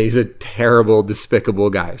seen, and he's a terrible,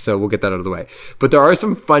 despicable guy. So we'll get that out of the way. But there are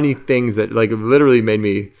some funny things that like literally made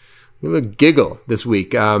me giggle this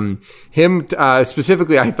week. Him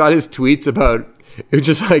specifically, I thought his tweets about it was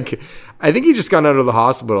just like, I think he just got out of the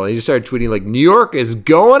hospital and he just started tweeting like, New York is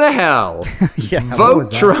going to hell.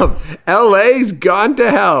 Vote Trump. LA's gone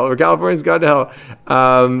to hell, or California's gone to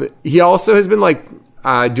hell. He also has been like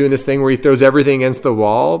doing this thing where he throws everything against the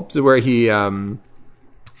wall. So where he'll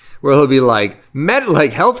be like,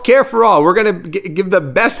 healthcare for all. We're going to give the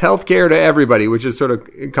best healthcare to everybody, which is sort of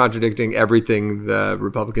contradicting everything the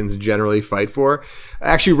Republicans generally fight for.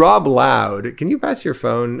 Actually, Rob Loud, can you pass your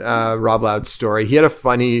phone? Rob Loud's story. He had a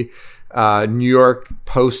funny New York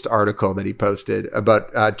Post article that he posted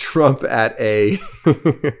about Trump at a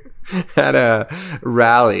at a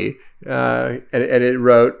rally, and it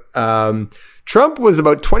wrote. Trump was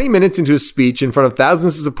about 20 minutes into his speech in front of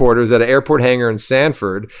thousands of supporters at an airport hangar in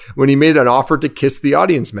Sanford when he made an offer to kiss the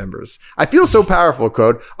audience members. I feel so powerful,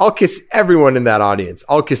 quote, I'll kiss everyone in that audience.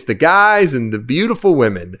 I'll kiss the guys and the beautiful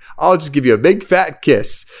women. I'll just give you a big fat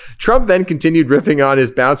kiss. Trump then continued riffing on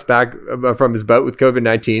his bounce back from his bout with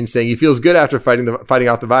COVID-19, saying he feels good after fighting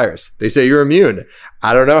off the virus. They say you're immune.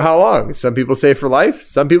 I don't know how long. Some people say for life.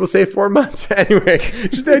 Some people say 4 months. Anyway,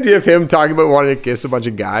 just the idea of him talking about wanting to kiss a bunch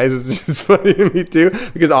of guys is just funny to me too,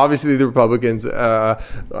 because obviously the Republicans,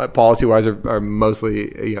 policy-wise, are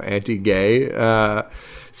mostly anti-gay.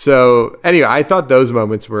 So anyway, I thought those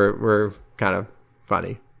moments were kind of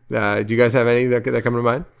funny. Do you guys have any that come to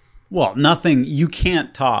mind? Well, nothing. You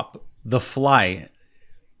can't top the Fly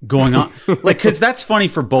going on, like, because that's funny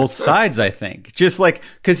for both sides. I think just like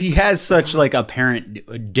because he has such like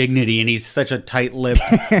apparent dignity and he's such a tight-lipped,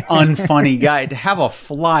 unfunny guy. To have a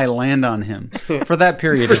fly land on him for that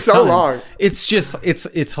period for of so time, long, it's just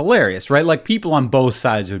it's hilarious, right? Like people on both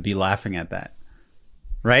sides would be laughing at that,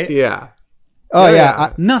 right? Yeah. Oh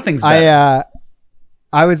yeah. Nothing's better.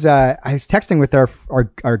 I was texting with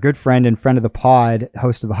our good friend and friend of the pod,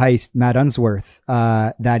 host of The Heist, Matt Unsworth,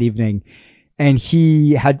 that evening. And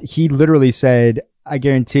he literally said, I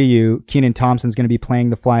guarantee you, Kenan Thompson's going to be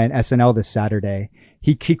playing the Fly on SNL this Saturday.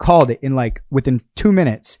 He called it in like within 2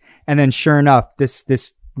 minutes. And then sure enough,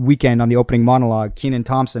 this weekend on the opening monologue, Kenan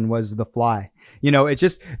Thompson was the Fly. It's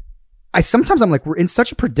just, sometimes I'm like, we're in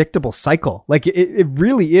such a predictable cycle. Like it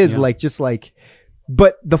really is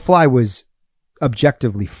but the Fly was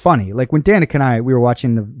objectively funny. Like when Danica and we were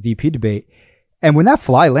watching the VP debate, and when that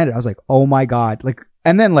Fly landed, I was like, oh my God. Like,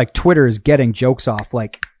 and then like Twitter is getting jokes off,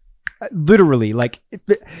 like literally like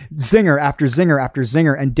zinger after zinger after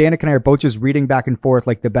zinger. And Danica and I are both just reading back and forth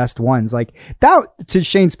like the best ones. Like that, to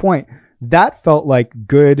Shane's point, that felt like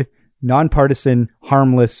good, nonpartisan,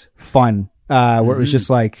 harmless fun, where it was just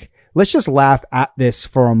like, let's just laugh at this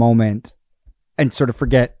for a moment and sort of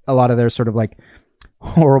forget a lot of their sort of like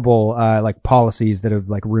horrible like policies that have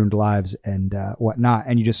like ruined lives and whatnot.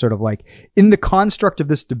 And you just sort of like in the construct of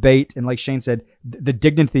this debate, and like Shane said, the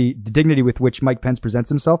dignity with which Mike Pence presents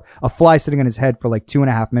himself, a fly sitting on his head for like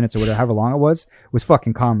 2.5 minutes or whatever, however long it was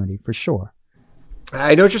fucking comedy for sure.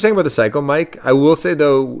 I know what you're saying about the cycle, Mike. I will say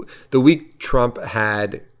though, the week Trump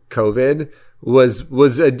had COVID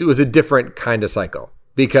was a different kind of cycle.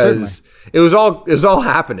 Because it was all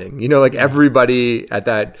happening, like everybody at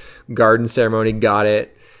that garden ceremony got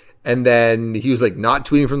it. And then he was like not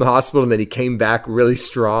tweeting from the hospital. And then he came back really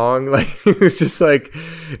strong. Like it was just like,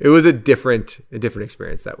 it was a different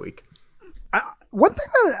experience that week. One thing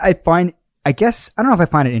that I find, I guess, I don't know if I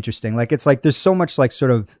find it interesting. Like, it's like, there's so much like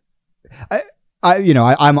sort of,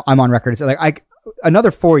 I'm on record. It's like,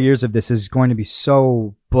 another 4 years of this is going to be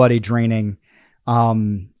so bloody draining.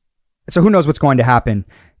 So who knows what's going to happen?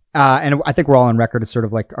 And I think we're all on record as sort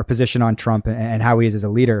of like our position on Trump and how he is as a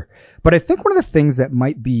leader. But I think one of the things that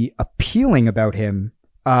might be appealing about him,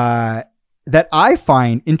 that I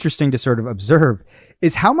find interesting to sort of observe,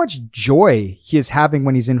 is how much joy he is having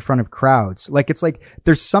when he's in front of crowds. Like, it's like,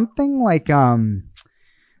 there's something like when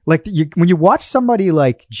you watch somebody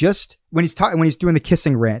like just when he's doing the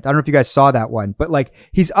kissing rant. I don't know if you guys saw that one, but like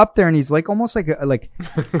he's up there and he's like almost like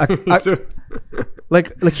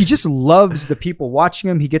like he just loves the people watching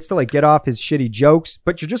him. He gets to like get off his shitty jokes,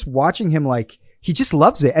 but you're just watching him like he just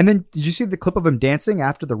loves it. And then did you see the clip of him dancing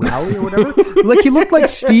after the rally or whatever? Like he looked like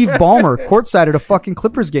Steve Ballmer courtside at a fucking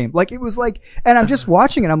Clippers game. Like it was like, and I'm just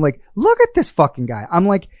watching it. I'm like, look at this fucking guy. I'm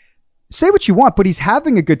like, say what you want, but he's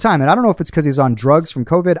having a good time. And I don't know if it's because he's on drugs from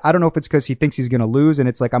COVID. I don't know if it's because he thinks he's going to lose and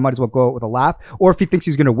it's like, I might as well go out with a laugh. Or if he thinks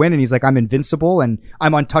he's going to win and he's like, I'm invincible and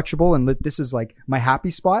I'm untouchable and this is like my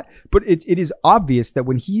happy spot. But it is obvious that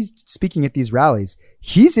when he's speaking at these rallies,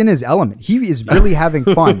 he's in his element. He is really having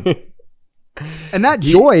fun. And that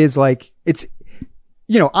joy is like, it's,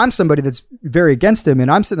 I'm somebody that's very against him,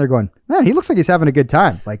 and I'm sitting there going, man, he looks like he's having a good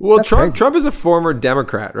time. Like, well, Trump is a former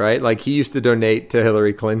Democrat, right? Like he used to donate to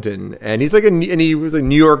Hillary Clinton, and he's like and he was a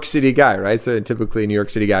New York City guy, right? So typically a New York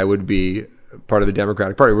City guy would be part of the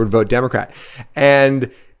Democratic Party, would vote Democrat.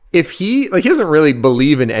 And if he doesn't really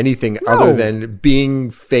believe in anything other than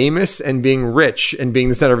being famous and being rich and being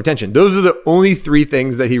the center of attention. Those are the only three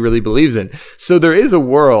things that he really believes in. So there is a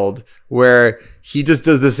world where he just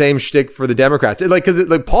does the same shtick for the Democrats. Cause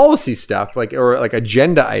policy stuff, or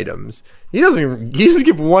agenda items, he doesn't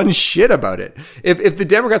give one shit about it. If the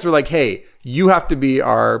Democrats were like, hey, you have to be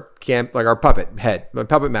our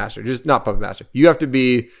puppet master, just not puppet master. You have to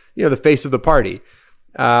be, the face of the party.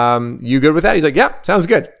 You good with that? He's like, yeah, sounds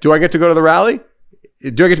good. Do I get to go to the rally?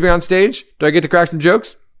 Do I get to be on stage? Do I get to crack some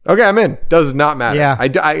jokes? Okay, I'm in. Does not matter. Yeah.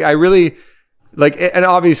 I really like, and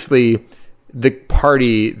obviously the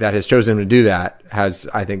party that has chosen to do that has,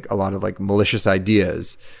 I think, a lot of like malicious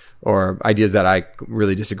ideas or ideas that I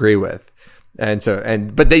really disagree with.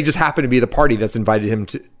 But they just happen to be the party that's invited him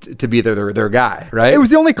to be their guy, right? It was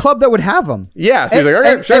the only club that would have him. Yeah. So he's like,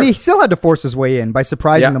 okay, sure. And he still had to force his way in by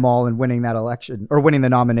surprising them all and winning that election, or winning the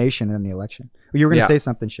nomination in the election. You were going to say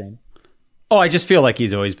something, Shane. Oh, I just feel like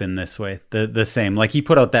he's always been this way, the same. Like he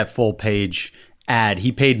put out that full page ad.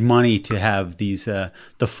 He paid money to have these the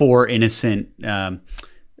 4 innocent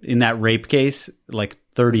in that rape case like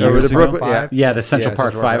 30 years ago. Yeah, the Central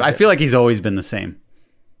Park 5. I feel like he's always been the same.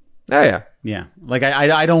 Oh yeah. Yeah. Like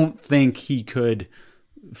I don't think he could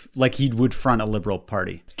like he would front a liberal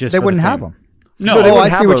party. Just they wouldn't have him. No, I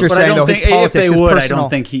see what you're saying. I don't think if they would, I don't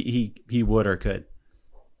think he would or could.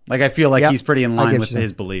 Like I feel like he's pretty in line with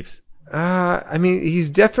his beliefs. I mean, he's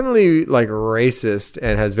definitely like racist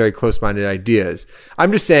and has very close-minded ideas.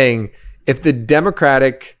 I'm just saying, if the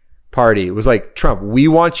Democratic Party was like, Trump, we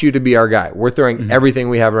want you to be our guy. We're throwing everything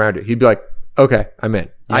we have around you. He'd be like, okay, I'm in.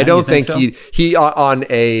 Yeah, I don't think so? he on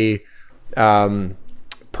a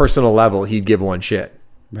personal level, he'd give one shit.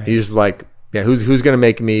 Right. He's just like, yeah, who's going to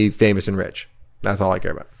make me famous and rich? That's all I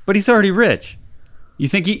care about. But he's already rich. You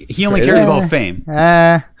think he only cares about fame?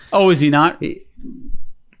 Oh, is he not?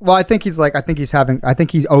 Well, I think he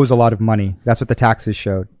owes a lot of money. That's what the taxes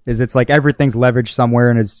showed. It's like everything's leveraged somewhere,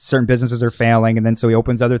 and his certain businesses are failing, and then so he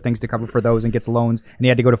opens other things to cover for those and gets loans. And he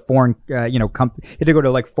had to go to foreign, he had to go to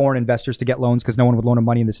like foreign investors to get loans because no one would loan him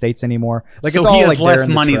money in the States anymore. Like so it's all he has like less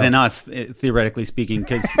money than us, theoretically speaking,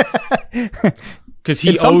 because he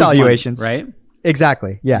owes some valuations, money, right?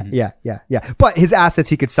 Exactly. Yeah, yeah. But his assets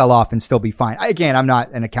he could sell off and still be fine. Again, I'm not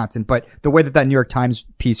an accountant, but the way that New York Times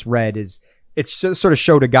piece read is. It sort of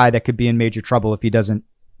showed a guy that could be in major trouble if he doesn't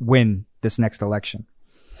win this next election.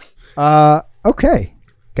 Okay,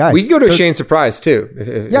 guys, we can go to a Shane surprise too.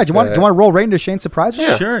 Do you want to roll right into Shane's surprise?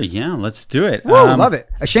 Yeah. Sure, yeah, let's do it. Whoa, love it.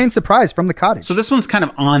 A Shane surprise from the cottage. So this one's kind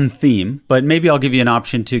of on theme, but maybe I'll give you an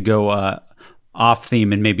option to go off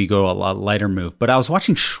theme and maybe go a lighter move. But I was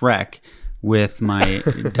watching Shrek with my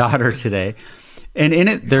daughter today, and in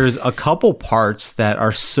it there's a couple parts that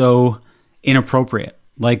are so inappropriate.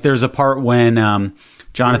 Like there's a part when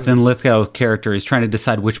Jonathan Lithgow's character is trying to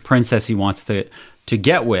decide which princess he wants to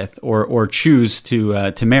get with or choose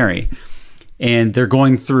to marry, and they're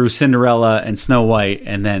going through Cinderella and Snow White,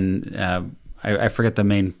 and then I forget the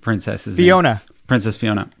main princess's name. Princess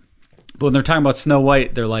Fiona. But when they're talking about Snow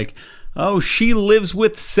White, they're like, "Oh, she lives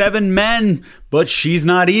with 7 men, but she's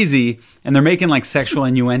not easy," and they're making like sexual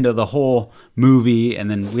innuendo the whole movie.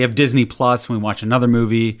 And then we have Disney Plus, and we watch another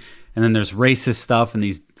movie. And then there's racist stuff in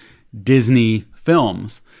these Disney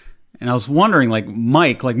films. And I was wondering, like,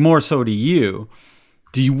 Mike, like more so to you,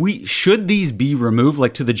 should these be removed?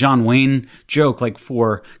 Like to the John Wayne joke, like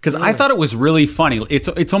because I thought it was really funny.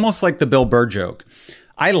 It's almost like the Bill Burr joke.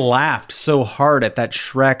 I laughed so hard at that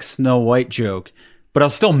Shrek Snow White joke, but I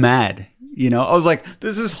was still mad. I was like,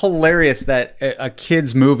 this is hilarious that a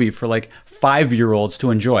kid's movie for like 5-year-olds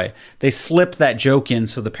to enjoy. They slip that joke in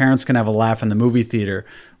so the parents can have a laugh in the movie theater.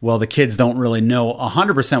 Well, the kids don't really know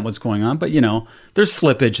 100% what's going on, but there's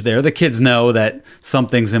slippage there. The kids know that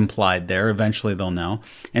something's implied there. Eventually they'll know.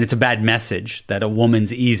 And it's a bad message that a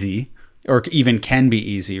woman's easy or even can be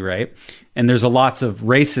easy, right? And there's lots of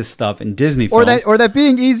racist stuff in Disney films. Or that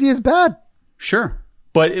being easy is bad. Sure.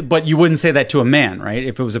 But you wouldn't say that to a man, right?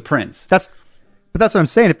 If it was a prince. But that's what I'm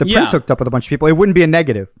saying. If the prince hooked up with a bunch of people, it wouldn't be a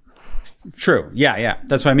negative. True. Yeah.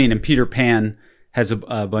 That's what I mean. And Peter Pan has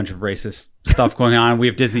a bunch of racist stuff going on. We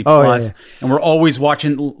have Disney Plus, and we're always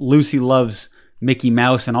watching Lucy Loves Mickey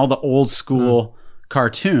Mouse and all the old school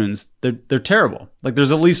cartoons. They're terrible. Like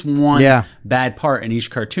there's at least one bad part in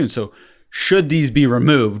each cartoon. So should these be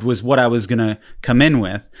removed was what I was going to come in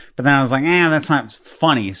with. But then I was like, that's not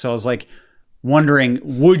funny. So I was like, wondering,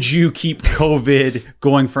 would you keep COVID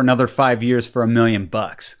going for another 5 years for $1 million?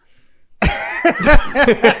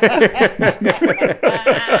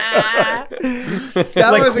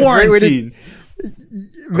 That like was quarantine.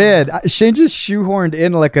 Man, Shane just shoehorned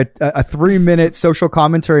in like a 3-minute social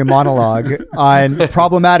commentary monologue on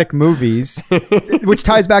problematic movies, which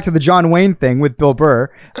ties back to the John Wayne thing with Bill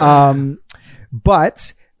Burr.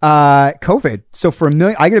 But COVID. So for $1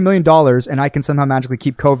 million, I get $1 million and I can somehow magically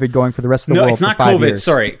keep COVID going for the rest of the world. No, it's not for 5 COVID. Years.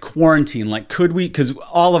 Sorry, quarantine. Like, could we? Because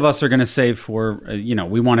all of us are going to say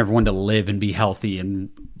we want everyone to live and be healthy and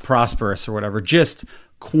prosperous or whatever. Just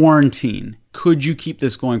quarantine. Could you keep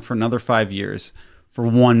this going for another 5 years for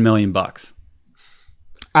 $1 million?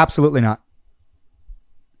 Absolutely not.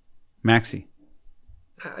 Maxi.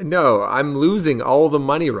 No, I'm losing all the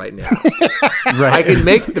money right now. Right. I can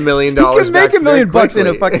make the $1 million. You can make $1 million in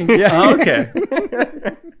a fucking okay.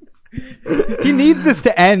 He needs this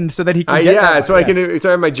to end so that he can get that. So I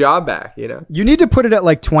have my job back, You need to put it at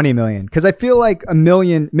like 20 million because I feel like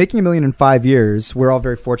making $1 million in 5 years, we're all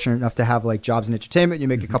very fortunate enough to have like jobs in entertainment. You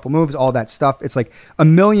make a couple moves, all that stuff. It's like $1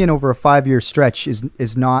 million over a 5-year stretch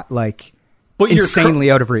is not like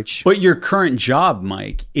insanely out of reach. But your current job,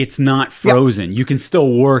 Mike, it's not frozen. You can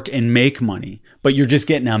still work and make money, but you're just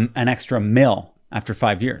getting an extra mil after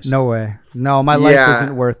 5 years. No way. No, my life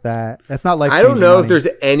isn't worth that. That's not life. I don't know if there's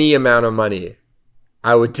any amount of money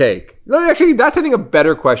I would take. No, actually, that's I think a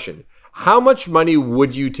better question. How much money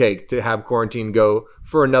would you take to have quarantine go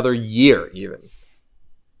for another year, even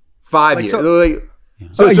 5 years?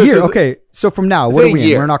 So a year. Okay. So from now, what are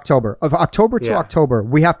we in? We're in October. Of October to Yeah. October,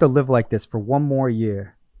 we have to live like this for one more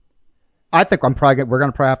year. I think we're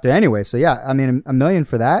gonna probably have to anyway. So yeah, I mean, $1 million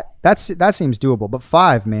for that. That seems doable. But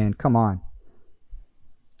 5, man, come on.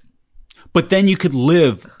 But then you could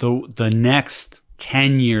live the next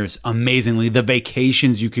 10 years amazingly. The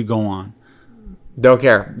vacations you could go on. Don't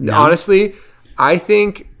care. No? Honestly, I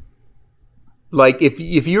think like if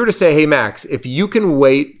you were to say, hey Max, if you can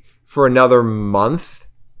wait for another month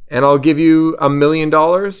and I'll give you $1 million,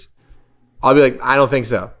 I'll be like, I don't think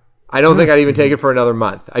so. I don't think I'd even take it for another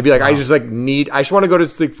month. I'd be like, I just want to go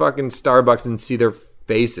to like fucking Starbucks and see their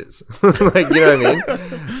faces. Like, you know what I mean?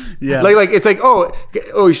 Yeah. Like it's like, oh,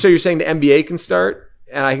 so you're saying the NBA can start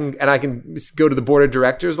and I can go to the board of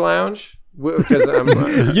directors lounge? Because I'm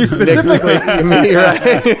you specifically, me,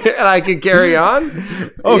 right? And I can carry on.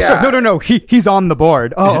 Oh, yeah. So no. He's on the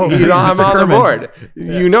board. Oh, I'm on the board.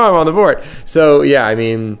 Yeah. You know, I'm on the board. So yeah, I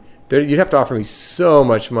mean, you'd have to offer me so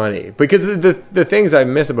much money because the things I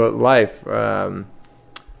miss about life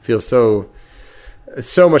feel so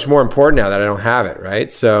much more important now that I don't have it. Right.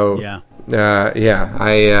 So I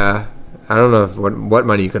don't know what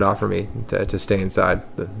money you could offer me to stay inside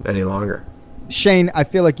any longer. Shane, I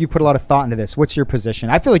feel like you put a lot of thought into this. What's your position?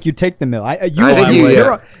 I feel like you take the mill.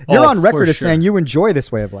 You're on record as saying you enjoy this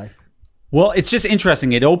way of life. Well, it's just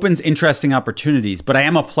interesting. It opens interesting opportunities, but I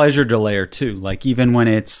am a pleasure delayer too. Like even when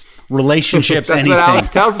it's relationships, That's anything. What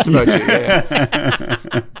Alex tells us about you. Yeah.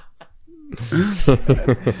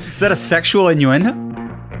 Is that a sexual innuendo?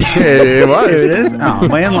 It was. It is? Oh,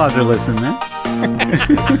 my in-laws are listening, man.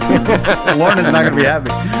 Lauren is not going to be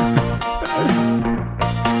happy.